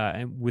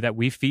that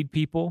we feed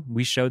people,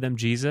 we show them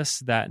Jesus,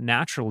 that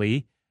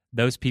naturally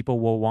those people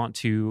will want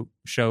to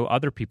show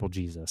other people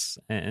Jesus.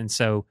 And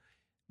so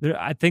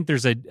I think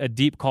there's a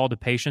deep call to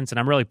patience, and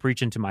I'm really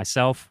preaching to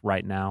myself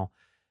right now.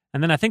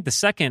 And then I think the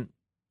second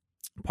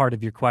part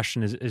of your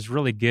question is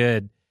really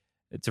good.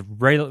 It's a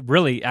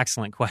really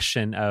excellent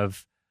question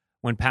of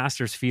when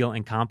pastors feel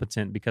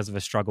incompetent because of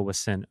a struggle with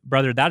sin.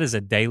 Brother, that is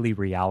a daily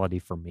reality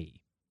for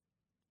me.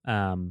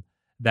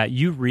 That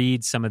you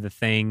read some of the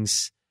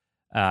things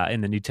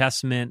in the New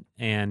Testament,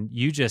 and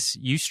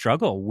you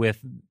struggle with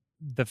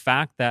the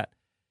fact that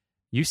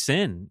you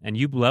sin and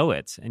you blow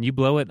it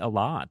a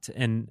lot.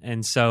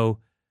 And so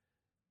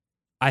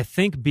I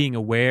think being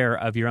aware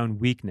of your own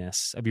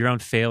weakness, of your own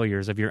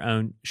failures, of your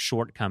own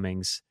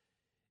shortcomings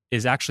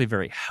is actually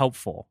very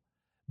helpful,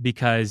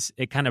 because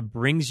it kind of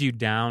brings you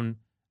down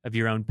of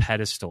your own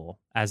pedestal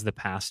as the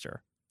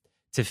pastor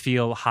to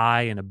feel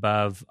high and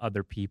above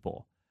other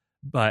people.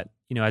 But,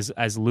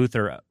 as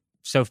Luther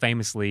so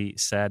famously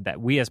said, that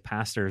we as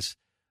pastors,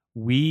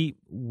 we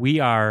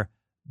are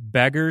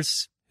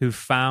beggars who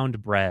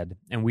found bread,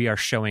 and we are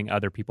showing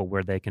other people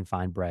where they can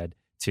find bread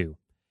too.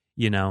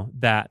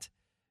 That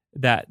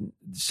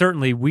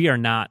certainly we're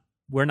not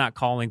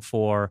calling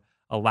for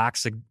a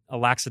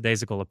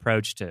lackadaisical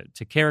approach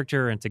to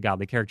character and to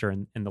godly character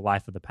in the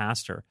life of the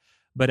pastor.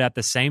 But at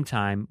the same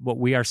time, what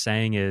we are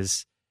saying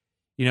is,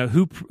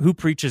 who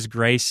preaches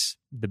grace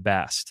the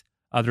best,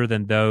 other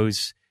than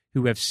those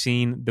who have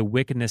seen the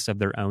wickedness of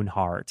their own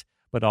heart,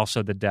 but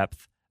also the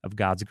depth of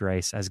God's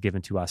grace as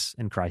given to us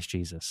in Christ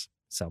Jesus.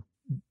 So,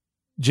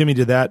 Jimmy,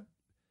 to that,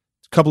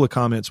 a couple of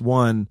comments.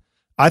 One,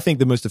 I think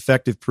the most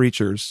effective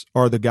preachers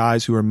are the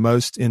guys who are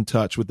most in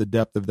touch with the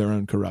depth of their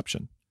own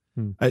corruption.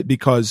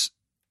 Because,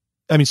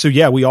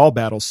 we all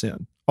battle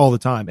sin all the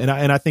time. And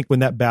I think when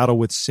that battle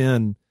with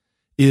sin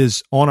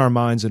is on our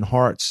minds and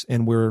hearts,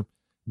 and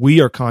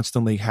we are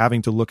constantly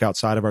having to look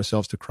outside of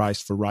ourselves to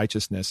Christ for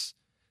righteousness,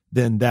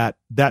 then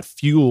that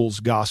fuels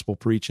gospel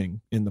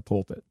preaching in the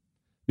pulpit,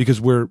 because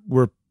we're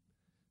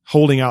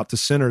holding out to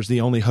sinners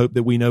the only hope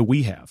that we know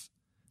we have.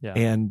 Yeah.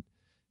 And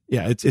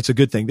it's a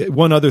good thing.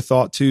 One other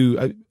thought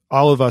too,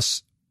 all of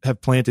us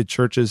have planted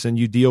churches, and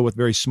you deal with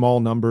very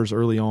small numbers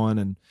early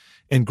on,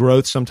 and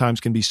growth sometimes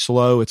can be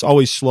slow. It's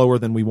always slower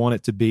than we want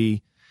it to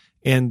be.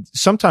 And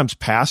sometimes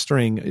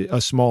pastoring a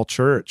small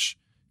church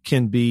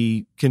can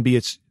be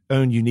its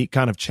own unique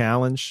kind of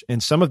challenge.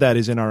 And some of that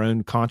is in our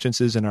own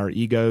consciences and our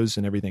egos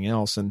and everything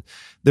else. And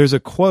there's a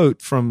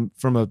quote from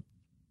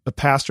a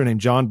pastor named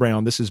John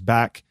Brown. This is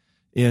back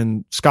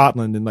in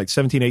Scotland in like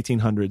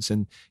 1800s.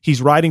 And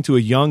he's writing to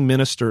a young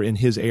minister in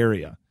his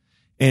area.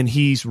 And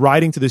he's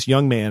writing to this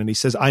young man, and he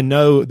says, I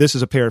know, this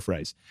is a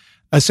paraphrase,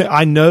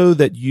 I know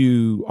that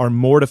you are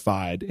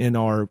mortified and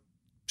are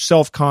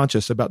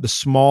self-conscious about the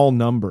small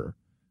number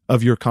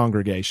of your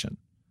congregation.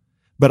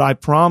 But I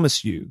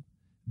promise you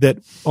that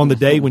on the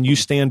day when you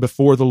stand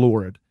before the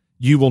Lord,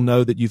 you will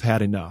know that you've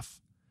had enough.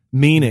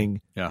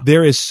 Meaning,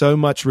 there is so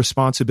much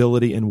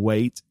responsibility and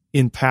weight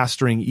in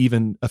pastoring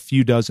even a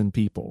few dozen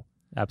people.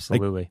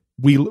 Absolutely.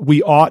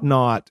 We ought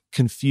not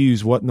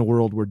confuse what in the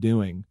world we're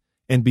doing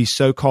and be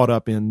so caught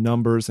up in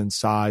numbers and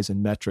size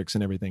and metrics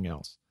and everything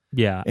else.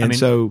 Yeah. And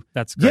so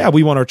that's great.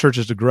 We want our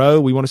churches to grow.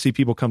 We want to see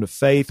people come to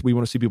faith. We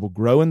want to see people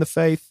grow in the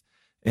faith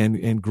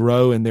and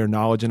grow in their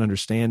knowledge and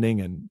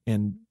understanding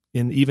and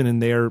even in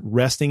their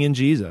resting in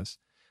Jesus.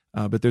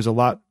 But there's a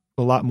lot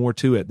more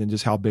to it than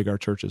just how big our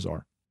churches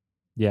are.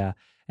 Yeah.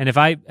 And if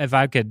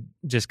I could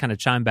just kind of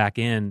chime back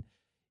in,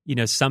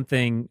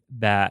 something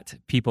that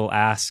people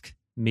ask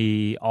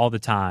me all the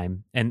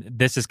time, and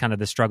this is kind of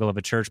the struggle of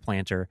a church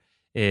planter,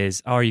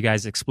 is, are you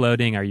guys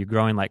exploding? Are you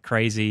growing like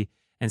crazy?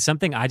 And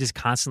something I just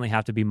constantly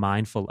have to be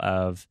mindful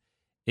of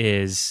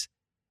is,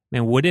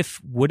 man, what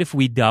if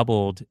we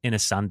doubled in a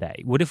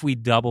Sunday? What if we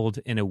doubled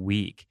in a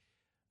week?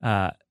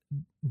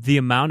 The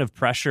amount of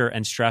pressure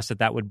and stress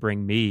that would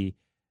bring me,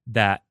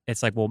 that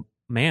it's like, well,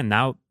 man,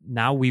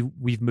 now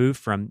we've moved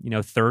from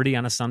 30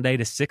 on a Sunday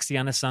to 60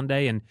 on a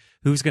Sunday, and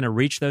who's going to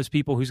reach those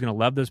people? Who's going to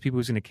love those people?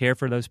 Who's going to care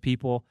for those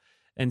people?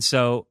 And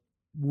so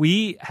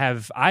I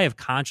have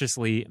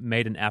consciously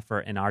made an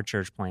effort in our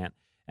church plant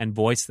and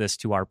voiced this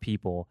to our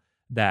people,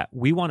 that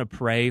we want to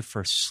pray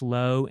for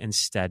slow and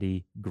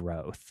steady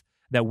growth,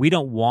 that we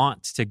don't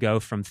want to go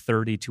from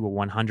 30 to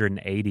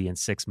 180 in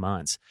 6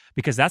 months,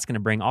 because that's going to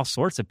bring all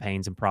sorts of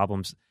pains and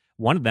problems,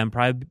 one of them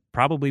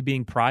probably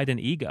being pride and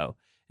ego.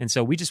 And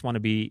so we just want to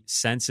be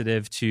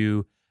sensitive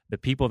to the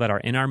people that are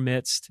in our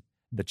midst,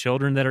 the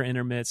children that are in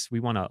our midst. We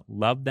want to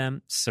love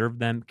them, serve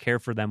them, care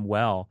for them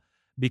well,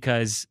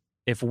 because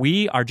if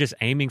we are just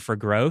aiming for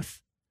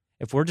growth,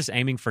 if we're just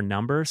aiming for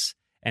numbers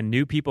and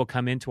new people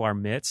come into our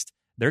midst,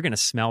 they're going to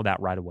smell that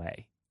right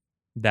away,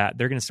 that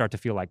they're going to start to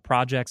feel like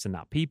projects and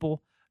not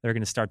people. They're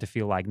going to start to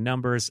feel like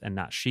numbers and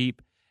not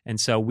sheep. And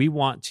so we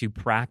want to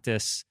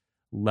practice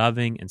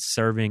loving and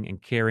serving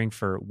and caring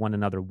for one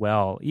another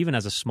well, even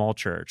as a small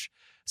church,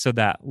 so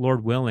that,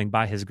 Lord willing,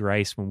 by His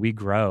grace, when we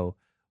grow,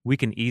 we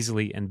can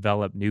easily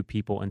envelop new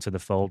people into the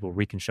fold where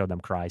we can show them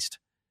Christ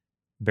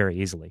very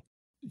easily.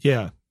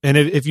 Yeah. And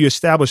if you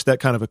establish that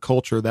kind of a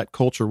culture, that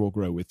culture will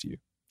grow with you.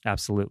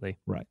 Absolutely.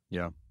 Right.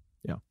 Yeah.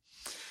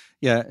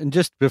 And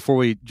just before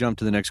we jump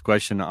to the next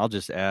question, I'll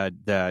just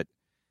add that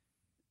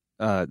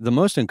the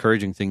most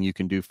encouraging thing you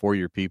can do for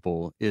your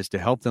people is to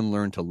help them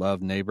learn to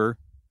love neighbor.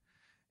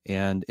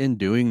 And in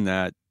doing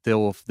that, they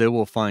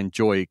will find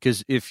joy.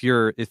 Because if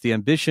the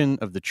ambition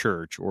of the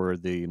church or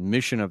the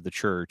mission of the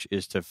church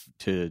is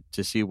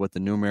to see what the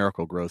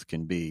numerical growth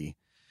can be,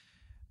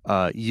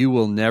 you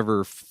will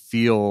never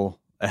feel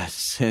a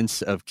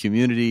sense of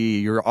community.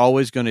 You're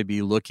always going to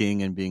be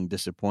looking and being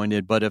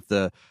disappointed. But if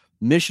the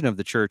mission of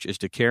the church is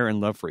to care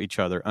and love for each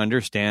other,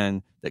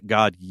 understand that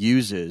God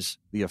uses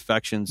the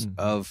affections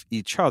of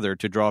each other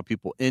to draw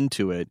people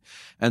into it,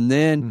 and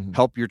then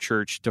help your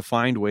church to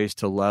find ways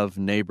to love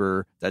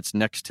neighbor that's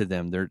next to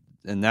them.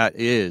 And that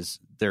is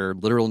their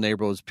literal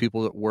neighbors,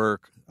 people at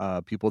work,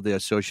 people they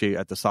associate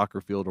at the soccer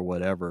field or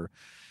whatever.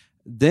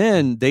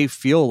 Then they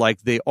feel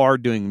like they are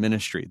doing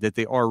ministry, that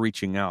they are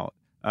reaching out.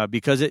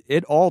 Because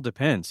it all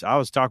depends. I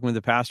was talking with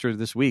a pastor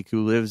this week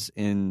who lives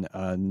in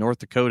North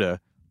Dakota,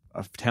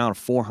 a town of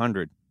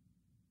 400.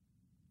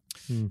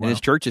 And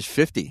his church is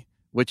 50,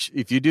 which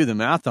if you do the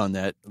math on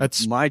that,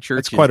 my church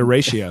that's quite a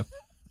ratio.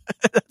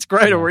 That's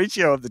quite a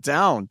ratio of the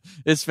town.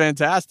 It's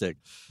fantastic.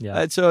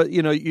 Yeah. And so,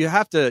 you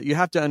have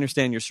to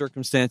understand your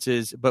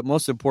circumstances, but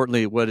most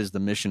importantly, what is the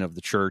mission of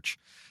the church?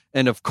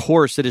 And of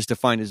course, it is to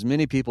find as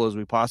many people as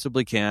we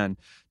possibly can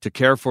to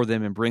care for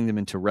them and bring them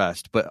into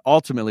rest. But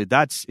ultimately,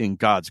 that's in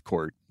God's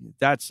court.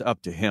 That's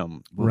up to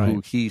Him,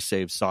 who He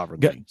saves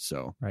sovereignly.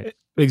 So, right.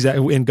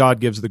 Exactly. And God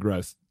gives the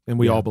growth. And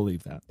we all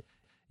believe that.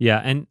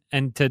 Yeah.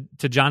 And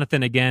to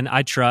Jonathan, again,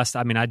 I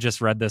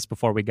just read this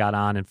before we got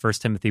on in 1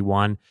 Timothy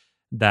 1,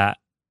 that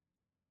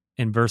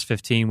in verse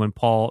 15, when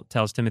Paul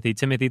tells Timothy,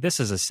 this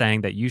is a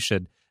saying that you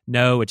should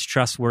know, it's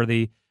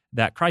trustworthy,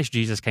 that Christ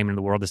Jesus came into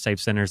the world to save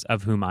sinners,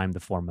 of whom I'm the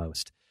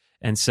foremost.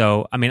 And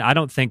so, I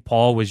don't think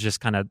Paul was just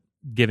kind of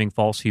giving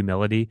false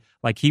humility.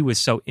 Like, he was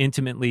so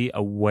intimately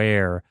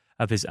aware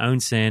of his own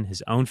sin,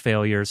 his own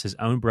failures, his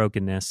own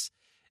brokenness.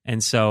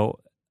 And so,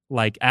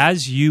 like,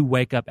 as you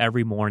wake up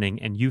every morning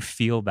and you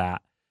feel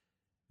that,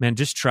 man,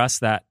 just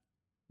trust that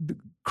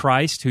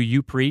Christ, who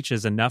you preach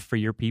is enough for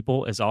your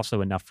people, is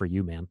also enough for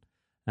you, man.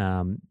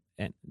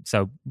 And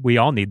so we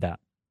all need that.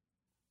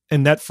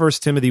 And that 1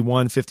 Timothy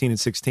 1, 15 and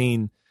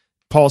 16,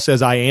 Paul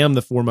says, I am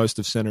the foremost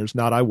of sinners,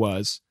 not I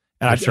was.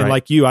 And, and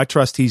like you, I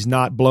trust he's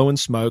not blowing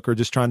smoke or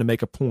just trying to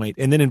make a point.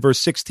 And then in verse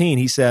 16,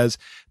 he says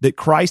that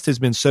Christ has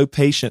been so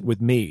patient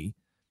with me.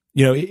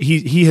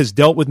 He has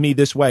dealt with me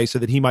this way so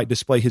that he might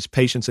display his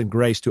patience and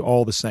grace to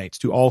all the saints,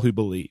 to all who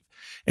believe.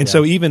 And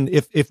so even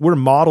if we're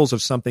models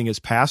of something as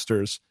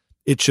pastors,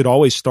 it should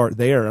always start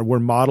there. And we're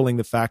modeling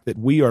the fact that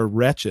we are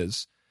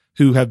wretches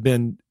who have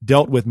been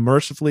dealt with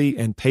mercifully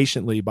and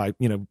patiently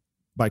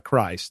by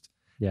Christ.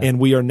 Yeah. And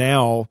we are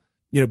now,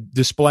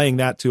 displaying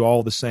that to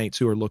all the saints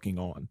who are looking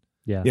on.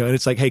 Yeah. And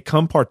it's like, hey,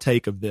 come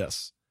partake of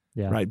this.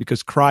 Yeah. Right?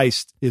 Because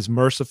Christ is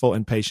merciful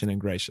and patient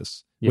and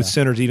gracious with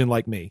sinners even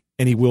like me,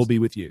 and he will be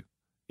with you,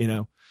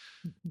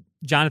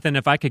 Jonathan,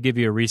 if I could give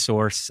you a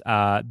resource,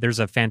 there's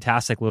a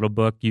fantastic little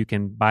book. You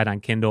can buy it on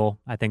Kindle.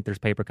 I think there's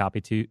paper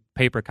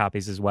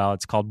copies as well.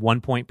 It's called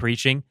 1 Point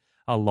Preaching,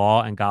 A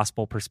Law and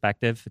Gospel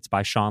Perspective. It's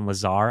by Sean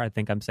Lazar. I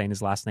think I'm saying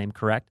his last name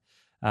correct.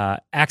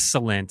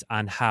 Excellent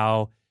on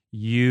how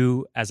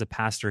you as a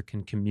pastor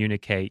can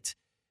communicate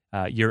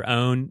your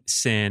own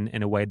sin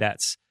in a way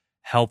that's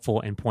helpful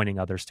in pointing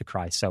others to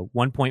Christ. So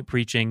 1 Point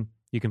Preaching,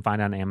 you can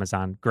find it on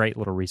Amazon. Great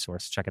little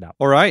resource. Check it out.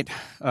 All right.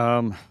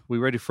 We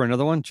ready for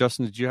another one?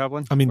 Justin, did you have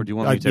one? Or do you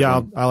want me to take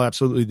one? I'll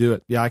absolutely do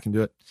it. Yeah, I can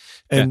do it.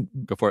 And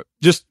go for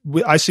it.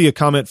 I see a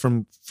comment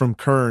from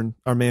Kern.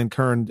 Our man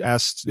Kern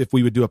asked if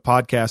we would do a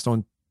podcast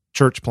on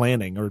church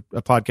planning, or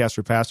a podcast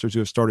for pastors who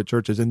have started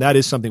churches, and that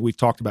is something we've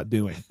talked about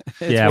doing.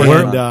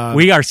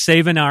 We are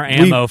saving our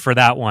ammo for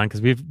that one,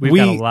 because we've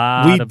got a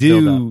lot of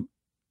build-up.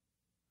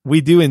 We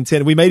do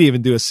intend. We may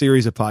even do a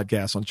series of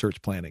podcasts on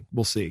church planning.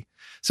 We'll see.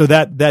 So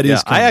that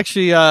is. I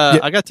actually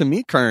I got to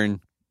meet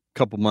Kern a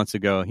couple months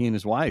ago. He and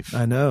his wife.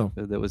 I know.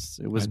 It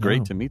was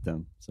great to meet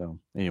them. So,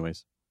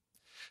 anyways.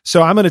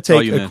 So I'm going to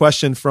take a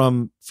question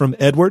from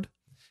Edward.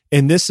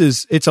 And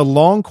it's a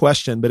long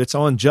question, but it's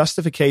on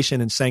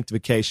justification and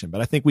sanctification. But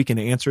I think we can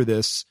answer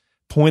this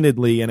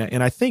pointedly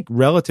and I think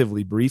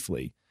relatively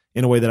briefly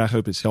in a way that I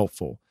hope is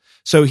helpful.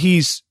 So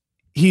he's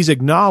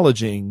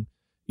acknowledging,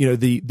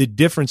 the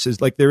differences.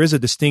 Like, there is a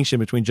distinction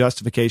between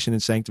justification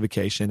and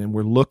sanctification, and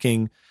we're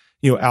looking,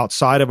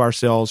 outside of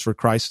ourselves for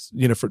Christ,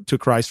 to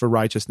Christ for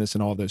righteousness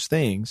and all those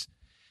things.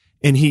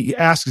 And he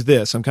asks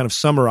this, I'm kind of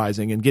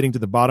summarizing and getting to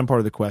the bottom part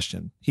of the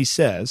question. He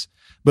says,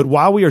 but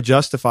while we are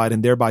justified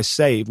and thereby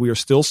saved, we are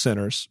still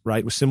sinners,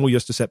 right? With simul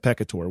justus et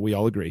peccator, we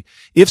all agree.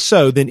 If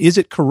so, then is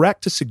it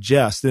correct to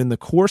suggest that in the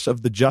course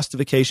of the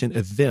justification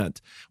event,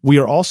 we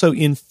are also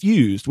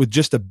infused with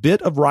just a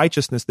bit of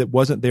righteousness that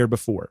wasn't there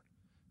before?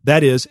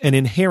 That is, an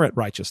inherent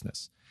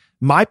righteousness.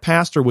 My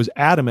pastor was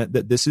adamant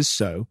that this is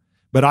so,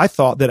 but I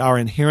thought that our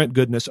inherent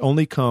goodness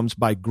only comes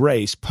by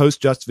grace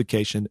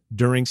post-justification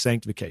during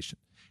sanctification.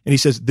 And he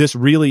says, this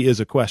really is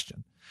a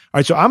question. All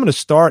right, so I'm going to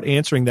start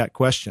answering that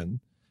question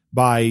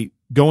by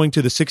going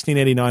to the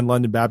 1689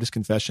 London Baptist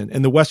Confession,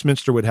 and the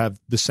Westminster would have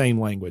the same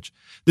language.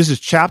 This is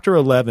chapter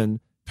 11,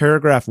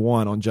 paragraph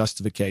 1 on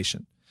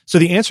justification. So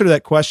the answer to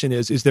that question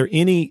is there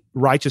any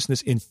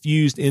righteousness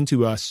infused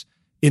into us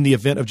in the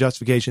event of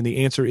justification?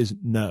 The answer is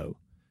no.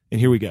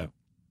 And here we go.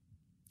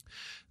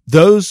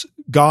 Those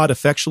God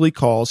effectually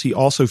calls, he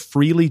also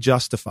freely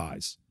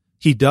justifies.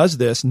 He does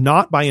this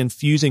not by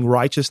infusing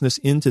righteousness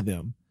into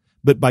them,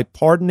 but by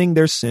pardoning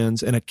their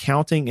sins and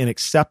accounting and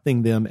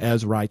accepting them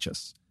as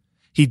righteous.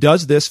 He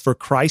does this for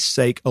Christ's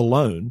sake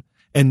alone,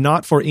 and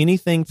not for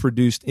anything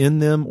produced in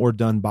them or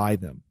done by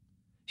them.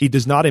 He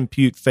does not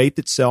impute faith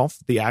itself,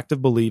 the act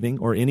of believing,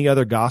 or any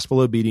other gospel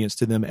obedience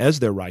to them as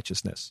their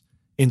righteousness.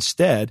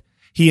 Instead,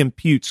 he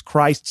imputes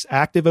Christ's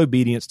active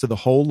obedience to the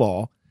whole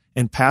law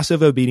and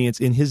passive obedience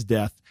in his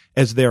death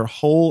as their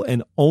whole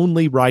and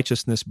only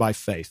righteousness by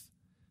faith.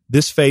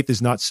 This faith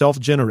is not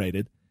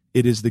self-generated.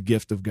 It is the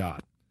gift of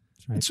God.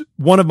 Right. It's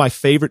one of my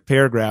favorite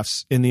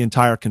paragraphs in the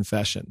entire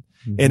confession.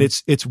 Mm-hmm. And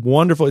it's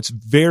wonderful. It's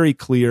very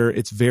clear.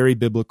 It's very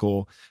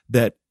biblical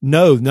that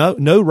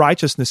no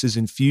righteousness is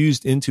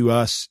infused into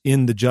us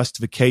in the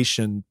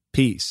justification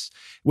piece.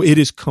 It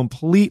is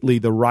completely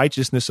the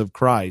righteousness of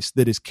Christ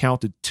that is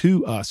counted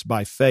to us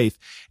by faith.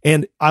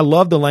 And I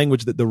love the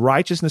language that the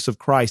righteousness of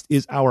Christ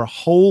is our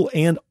whole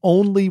and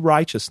only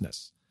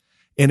righteousness.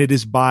 And it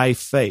is by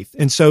faith.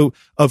 And so,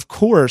 of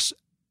course,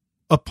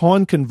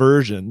 upon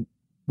conversion,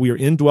 we are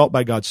indwelt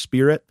by God's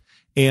Spirit,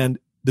 and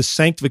the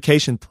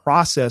sanctification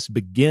process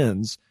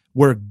begins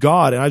where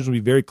God, and I just want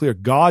to be very clear,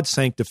 God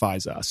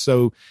sanctifies us.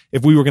 So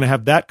if we were going to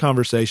have that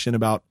conversation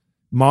about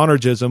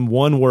monergism,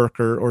 one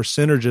worker, or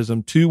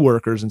synergism, two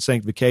workers in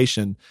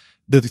sanctification,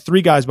 the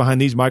three guys behind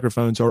these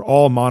microphones are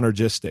all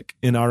monergistic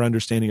in our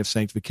understanding of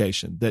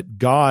sanctification, that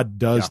God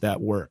does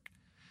that work.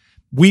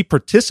 We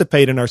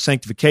participate in our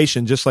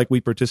sanctification just like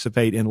we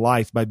participate in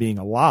life by being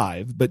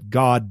alive, but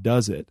God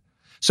does it.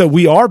 So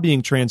we are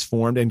being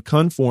transformed and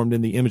conformed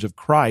in the image of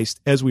Christ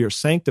as we are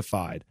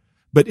sanctified.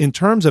 But in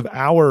terms of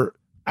our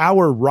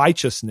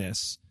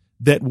righteousness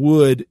that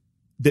would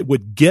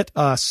get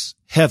us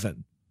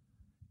heaven,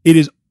 it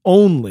is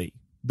only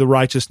the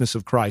righteousness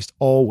of Christ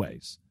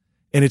always.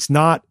 And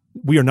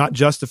we are not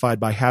justified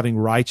by having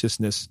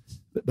righteousness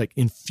like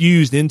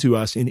infused into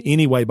us in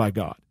any way by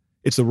God.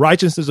 It's the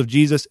righteousness of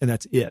Jesus, and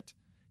that's it.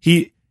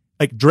 He,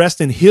 like, dressed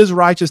in his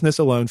righteousness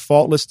alone,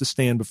 faultless to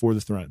stand before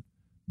the throne.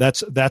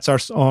 That's our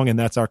song, and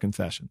that's our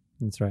confession.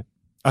 That's right.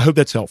 I hope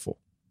that's helpful.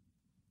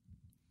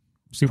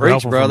 Super Preach,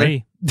 helpful brother. for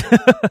me.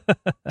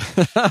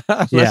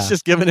 Let's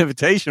just give an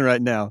invitation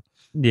right now.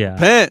 Yeah.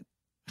 Repent.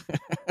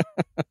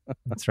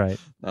 That's right.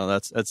 No,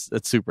 that's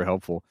super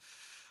helpful.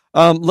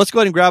 Let's go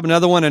ahead and grab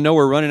another one. I know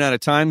we're running out of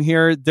time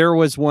here. There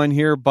was one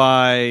here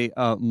by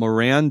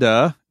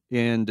Miranda,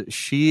 and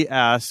she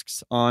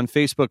asks on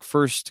Facebook,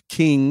 1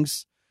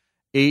 Kings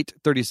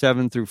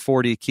 8:37 through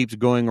 40 keeps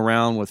going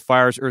around with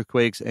fires,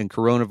 earthquakes, and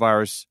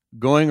coronavirus.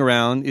 Going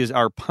around is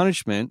our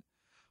punishment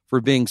for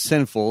being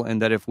sinful,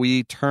 and that if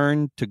we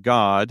turn to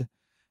God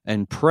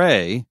and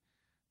pray,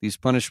 these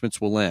punishments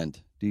will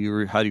end.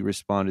 How do you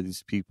respond to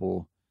these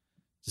people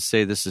to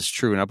say this is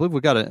true? And I believe we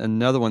got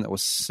another one that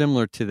was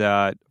similar to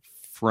that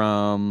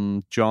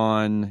from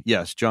John.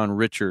 Yes, John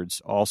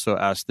Richards also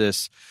asked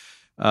this,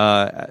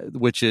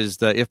 which is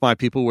that if my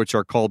people, which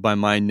are called by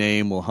my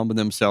name, will humble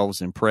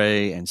themselves and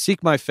pray and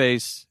seek my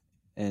face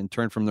and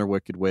turn from their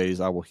wicked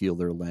ways, I will heal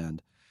their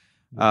land.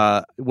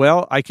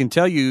 Well, I can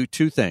tell you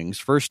two things.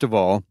 First of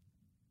all,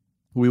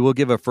 we will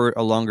give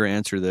a longer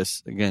answer to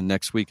this again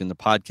next week in the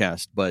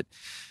podcast. But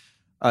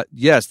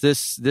yes,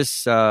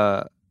 this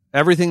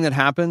everything that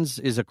happens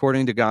is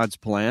according to God's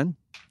plan.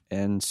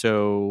 And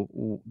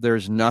so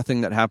there's nothing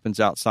that happens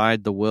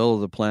outside the will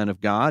of the plan of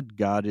God.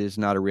 God is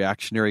not a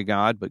reactionary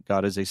God, but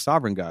God is a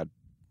sovereign God.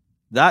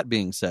 That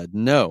being said,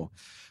 no,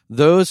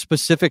 those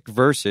specific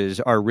verses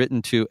are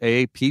written to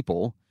a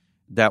people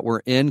that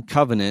were in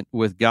covenant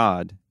with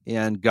God,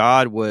 and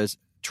God was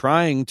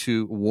trying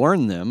to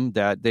warn them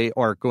that they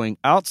are going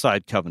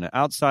outside covenant,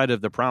 outside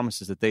of the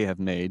promises that they have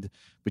made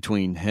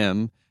between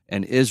him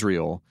and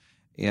Israel.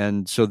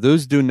 And so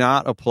those do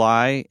not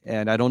apply,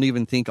 and I don't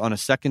even think on a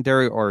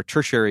secondary or a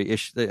tertiary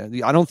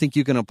issue, I don't think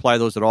you can apply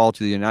those at all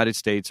to the United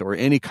States or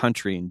any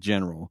country in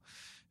general.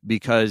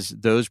 because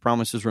those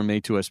promises were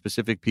made to a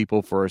specific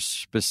people for a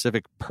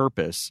specific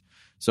purpose.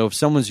 So if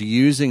someone's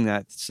using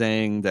that,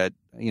 saying that,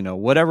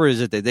 whatever is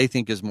it that they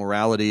think is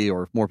morality,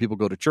 or if more people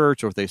go to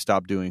church, or if they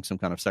stop doing some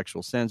kind of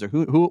sexual sins, or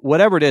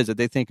whatever it is that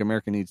they think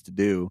America needs to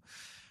do,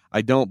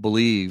 I don't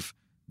believe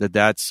that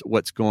that's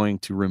what's going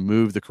to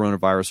remove the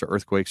coronavirus or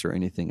earthquakes or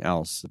anything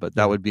else. But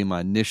that would be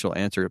my initial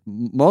answer,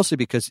 mostly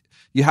because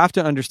you have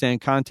to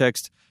understand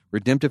context,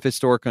 redemptive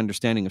historic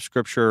understanding of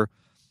Scripture.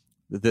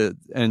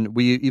 And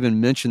we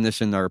even mentioned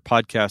this in our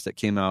podcast that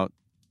came out,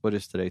 what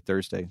is today,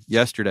 Thursday?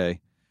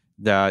 Yesterday,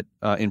 that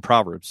in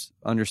Proverbs,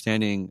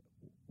 understanding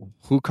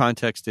who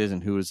context is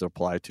and who is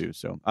applied to.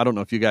 So I don't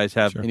know if you guys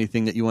have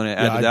anything that you want to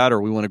add to that,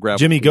 or we want to grab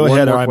Jimmy, go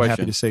ahead, or I'm question.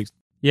 happy to say.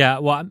 Yeah,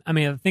 well, I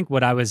mean, I think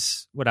what I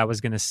was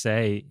going to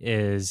say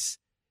is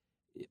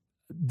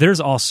there's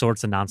all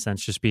sorts of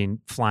nonsense just being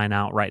flying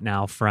out right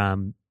now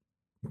from,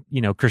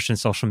 Christian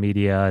social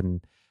media.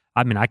 And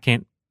I mean, I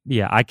can't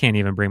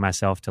even bring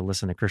myself to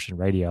listen to Christian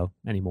radio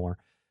anymore.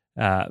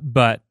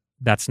 But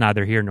that's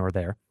neither here nor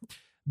there.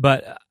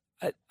 But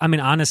I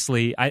mean,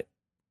 honestly, I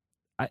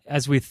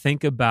as we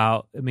think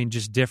about,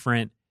 just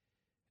different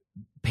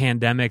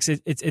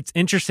pandemics, it's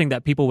interesting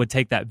that people would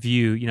take that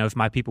view, if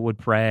my people would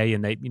pray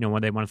and they,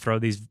 when they want to throw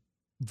these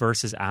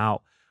verses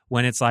out,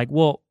 when it's like,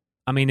 well,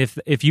 I mean,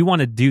 if you want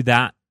to do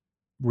that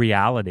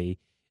reality,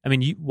 I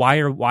mean, why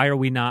are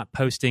we not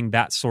posting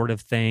that sort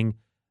of thing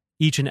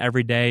each and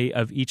every day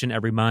of each and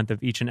every month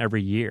of each and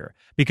every year?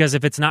 Because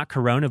if it's not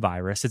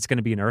coronavirus, it's going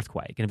to be an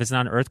earthquake. And if it's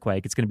not an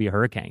earthquake, it's going to be a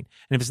hurricane.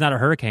 And if it's not a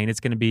hurricane, it's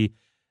going to be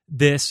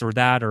this or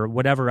that or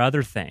whatever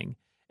other thing.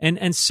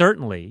 And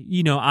certainly,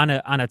 on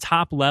a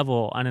top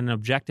level, on an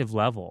objective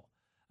level,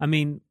 I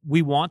mean,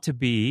 we want to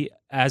be,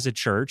 as a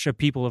church, a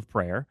people of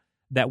prayer,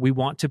 that we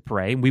want to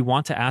pray and we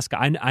want to ask.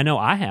 I know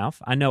I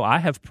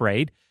have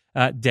prayed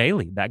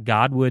daily that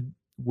God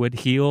would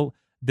heal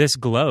this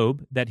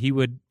globe, that He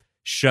would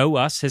show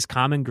us His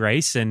common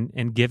grace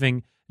and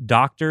giving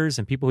doctors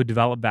and people who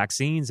develop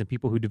vaccines and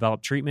people who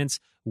develop treatments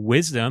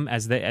wisdom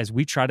as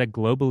we try to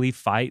globally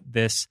fight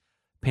this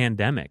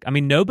pandemic. I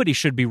mean, nobody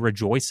should be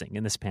rejoicing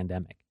in this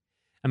pandemic.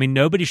 I mean,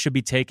 nobody should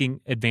be taking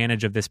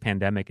advantage of this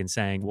pandemic and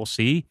saying, well,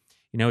 see,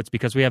 it's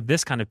because we have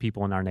this kind of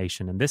people in our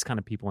nation and this kind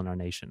of people in our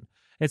nation.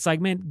 It's like,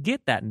 man,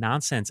 get that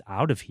nonsense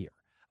out of here.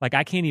 Like,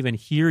 I can't even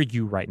hear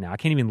you right now. I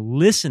can't even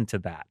listen to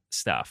that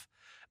stuff.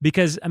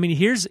 Because, I mean,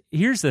 here's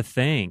the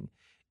thing.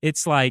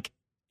 It's like,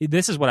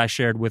 this is what I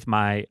shared with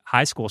my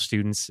high school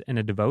students in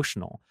a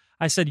devotional.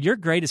 I said, your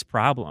greatest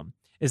problem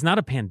is not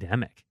a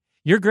pandemic.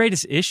 Your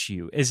greatest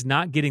issue is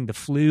not getting the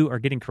flu or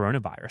getting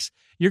coronavirus.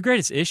 Your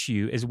greatest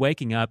issue is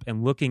waking up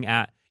and looking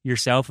at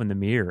yourself in the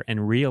mirror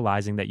and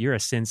realizing that you're a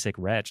sin-sick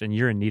wretch and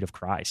you're in need of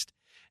Christ.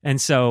 And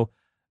so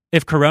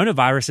if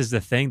coronavirus is the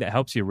thing that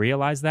helps you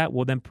realize that,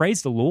 well, then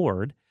praise the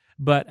Lord.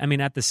 But, I mean,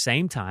 at the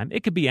same time,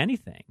 it could be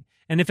anything.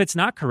 And if it's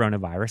not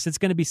coronavirus, it's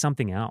going to be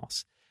something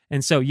else.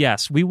 And so,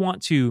 yes, we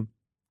want to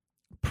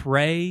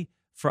pray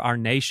for our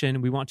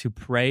nation. We want to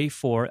pray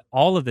for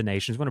all of the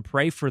nations. We want to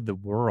pray for the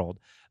world.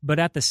 But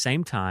at the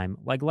same time,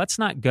 like, let's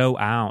not go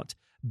out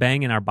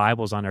banging our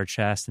Bibles on our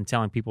chest and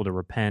telling people to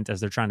repent as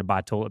they're trying to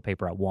buy toilet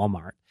paper at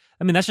Walmart.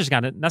 I mean, that's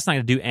not going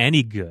to do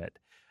any good.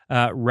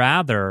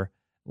 Rather,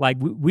 like,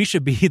 we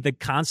should be the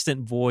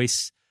constant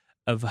voice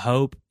of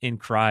hope in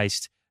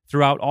Christ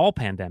throughout all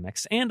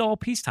pandemics and all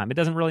peacetime. It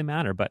doesn't really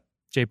matter. But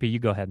JP, you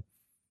go ahead.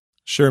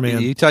 Sure,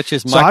 man. You touch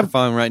his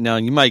microphone right now,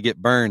 and you might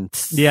get burned.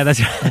 Yeah, that's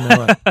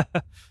right.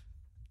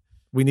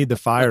 We need the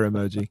fire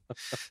emoji.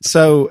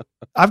 So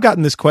I've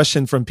gotten this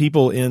question from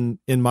people in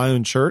my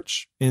own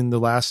church in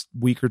the last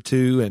week or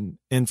two,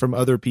 and from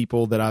other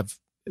people that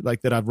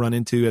I've run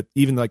into at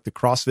even like the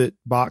CrossFit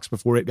box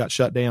before it got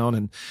shut down.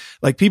 And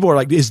like, people are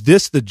like, is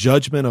this the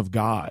judgment of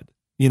God?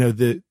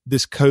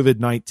 This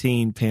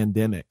COVID-19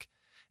 pandemic.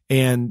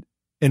 And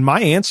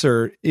my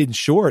answer in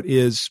short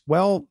is,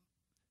 well,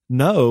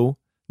 no,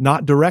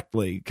 not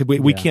directly.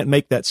 We can't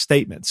make that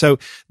statement. So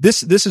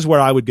this is where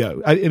I would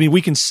go. I mean,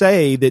 we can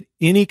say that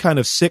any kind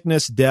of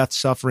sickness, death,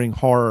 suffering,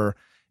 horror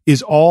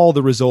is all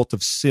the result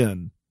of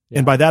sin. Yeah.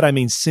 And by that, I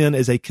mean sin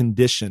is a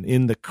condition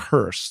in the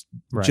curse.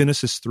 Right.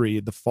 Genesis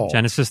 3, the fall.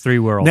 Genesis 3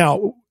 world.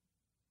 Now,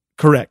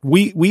 correct.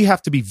 We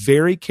have to be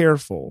very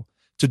careful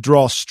to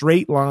draw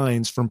straight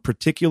lines from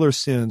particular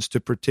sins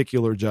to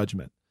particular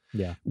judgment.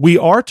 Yeah. We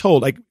are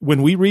told, like,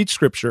 when we read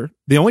Scripture,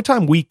 the only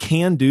time we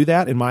can do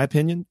that, in my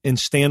opinion, and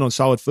stand on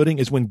solid footing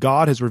is when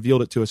God has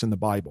revealed it to us in the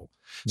Bible.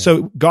 Yeah.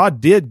 So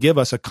God did give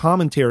us a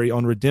commentary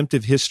on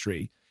redemptive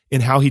history in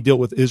how He dealt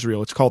with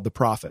Israel. It's called the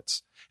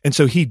prophets. And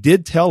so He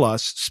did tell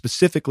us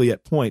specifically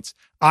at points,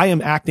 I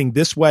am acting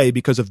this way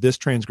because of this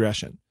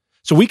transgression.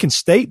 So we can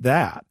state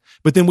that,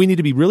 but then we need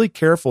to be really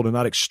careful to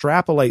not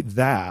extrapolate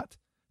that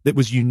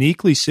was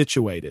uniquely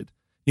situated,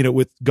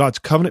 with God's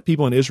covenant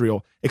people in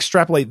Israel,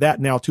 extrapolate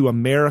that now to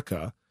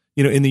America,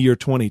 in the year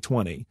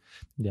 2020.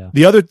 Yeah.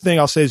 The other thing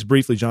I'll say is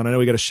briefly, John, I know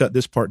we got to shut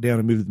this part down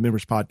and move to the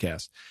members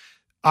podcast.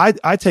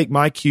 I take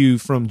my cue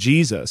from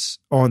Jesus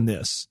on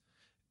this.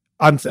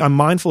 I'm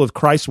mindful of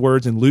Christ's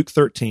words in Luke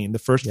 13, the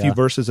first few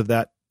verses of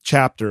that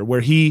chapter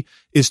where he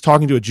is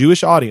talking to a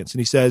Jewish audience, and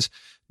he says,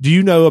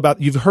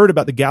 you've heard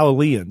about the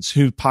Galileans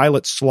who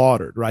Pilate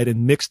slaughtered, right,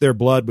 and mixed their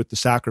blood with the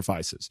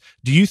sacrifices.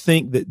 Do you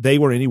think that they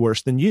were any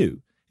worse than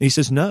you? And he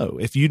says, no,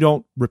 if you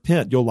don't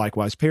repent, you'll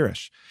likewise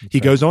perish. He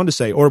goes on to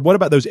say, or what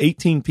about those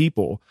 18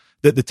 people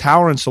that the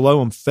tower in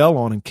Siloam fell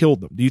on and killed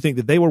them? Do you think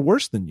that they were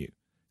worse than you?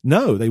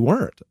 No, they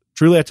weren't.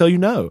 Truly, I tell you,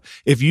 no.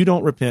 If you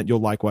don't repent, you'll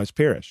likewise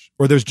perish.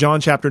 Or there's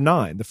John chapter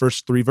 9, the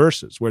first 3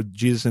 verses, where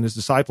Jesus and his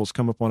disciples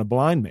come upon a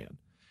blind man.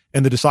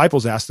 And the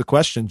disciples ask the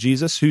question,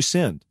 Jesus, who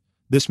sinned,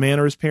 this man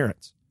or his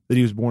parents, that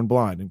he was born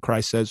blind? And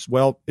Christ says,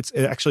 well, it's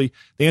actually,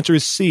 the answer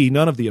is C,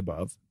 none of the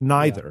above,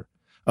 neither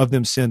of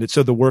them sinned it,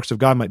 so the works of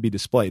God might be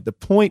displayed. The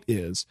point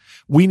is,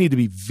 we need to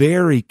be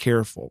very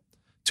careful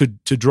to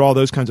draw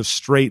those kinds of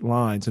straight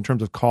lines in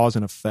terms of cause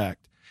and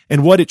effect.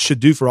 And what it should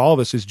do for all of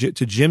us is, to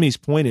Jimmy's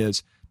point,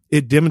 is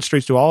it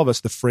demonstrates to all of us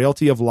the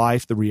frailty of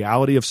life, the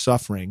reality of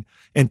suffering,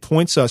 and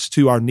points us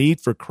to our need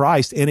for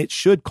Christ. And it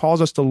should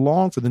cause us to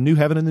long for the new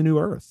heaven and the new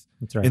earth.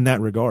 That's right. In that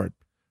regard.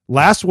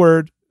 Last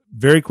word,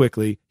 very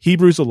quickly,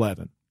 Hebrews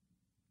 11.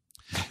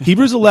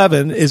 Hebrews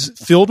 11 is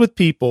filled with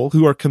people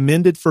who are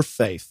commended for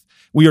faith.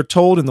 We are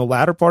told in the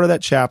latter part of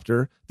that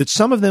chapter that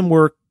some of them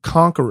were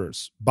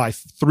conquerors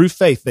through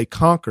faith. They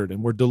conquered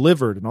and were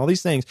delivered and all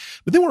these things.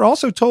 But then we're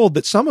also told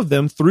that some of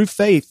them through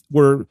faith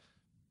were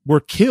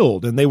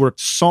killed and they were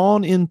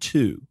sawn in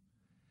two.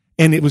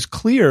 And it was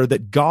clear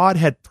that God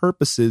had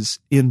purposes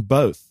in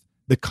both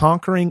the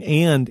conquering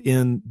and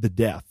in the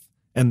death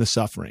and the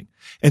suffering.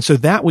 And so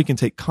that we can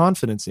take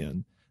confidence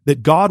in,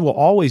 that God will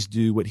always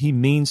do what he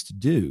means to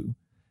do.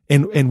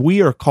 And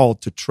we are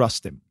called to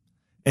trust him.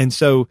 And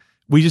so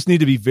we just need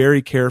to be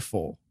very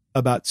careful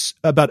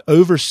about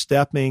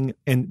overstepping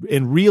and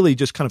really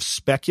just kind of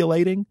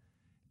speculating,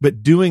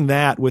 but doing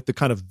that with the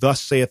kind of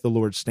thus saith the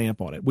Lord stamp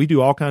on it. We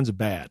do all kinds of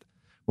bad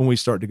when we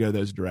start to go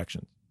those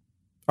directions.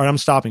 All right, I'm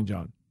stopping,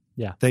 John.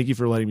 Yeah. Thank you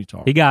for letting me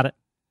talk. He got it.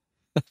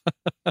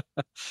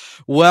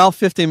 Well,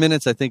 15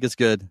 minutes, I think is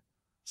good.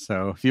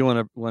 So if you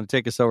want to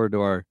take us over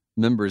to our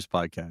members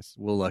podcast,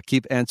 we'll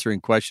keep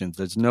answering questions.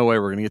 There's no way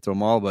we're going to get to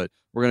them all, but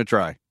we're going to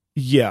try.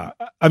 Yeah.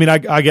 I mean,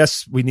 I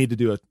guess we need to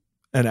do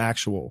an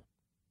actual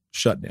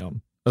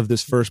shutdown of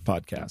this first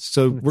podcast.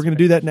 So we're going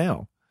to do that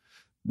now.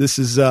 This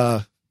is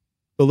a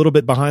little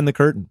bit behind the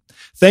curtain.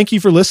 Thank you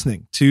for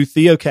listening to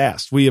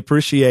TheoCast. We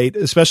appreciate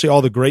especially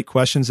all the great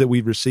questions that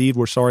we've received.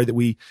 We're sorry that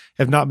we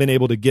have not been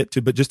able to get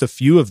to but just a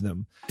few of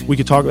them. We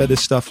could talk about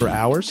this stuff for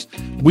hours.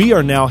 We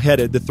are now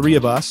headed, the three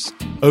of us,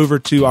 over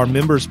to our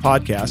members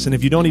podcast. And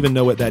if you don't even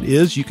know what that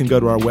is, you can go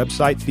to our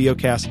website,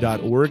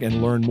 theocast.org,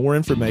 and learn more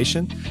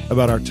information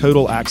about our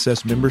total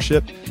access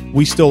membership.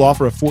 We still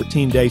offer a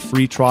 14-day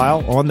free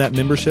trial on that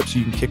membership so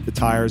you can kick the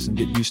tires and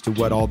get used to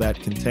what all that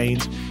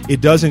contains.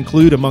 It does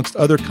include, amongst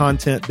other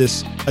content,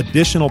 this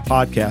additional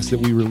podcast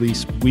that we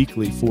release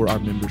weekly for our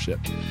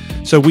membership.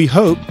 So we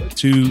hope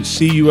to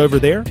see you over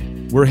there.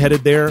 We're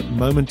headed there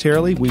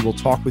momentarily. We will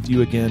talk with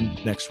you again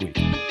next week.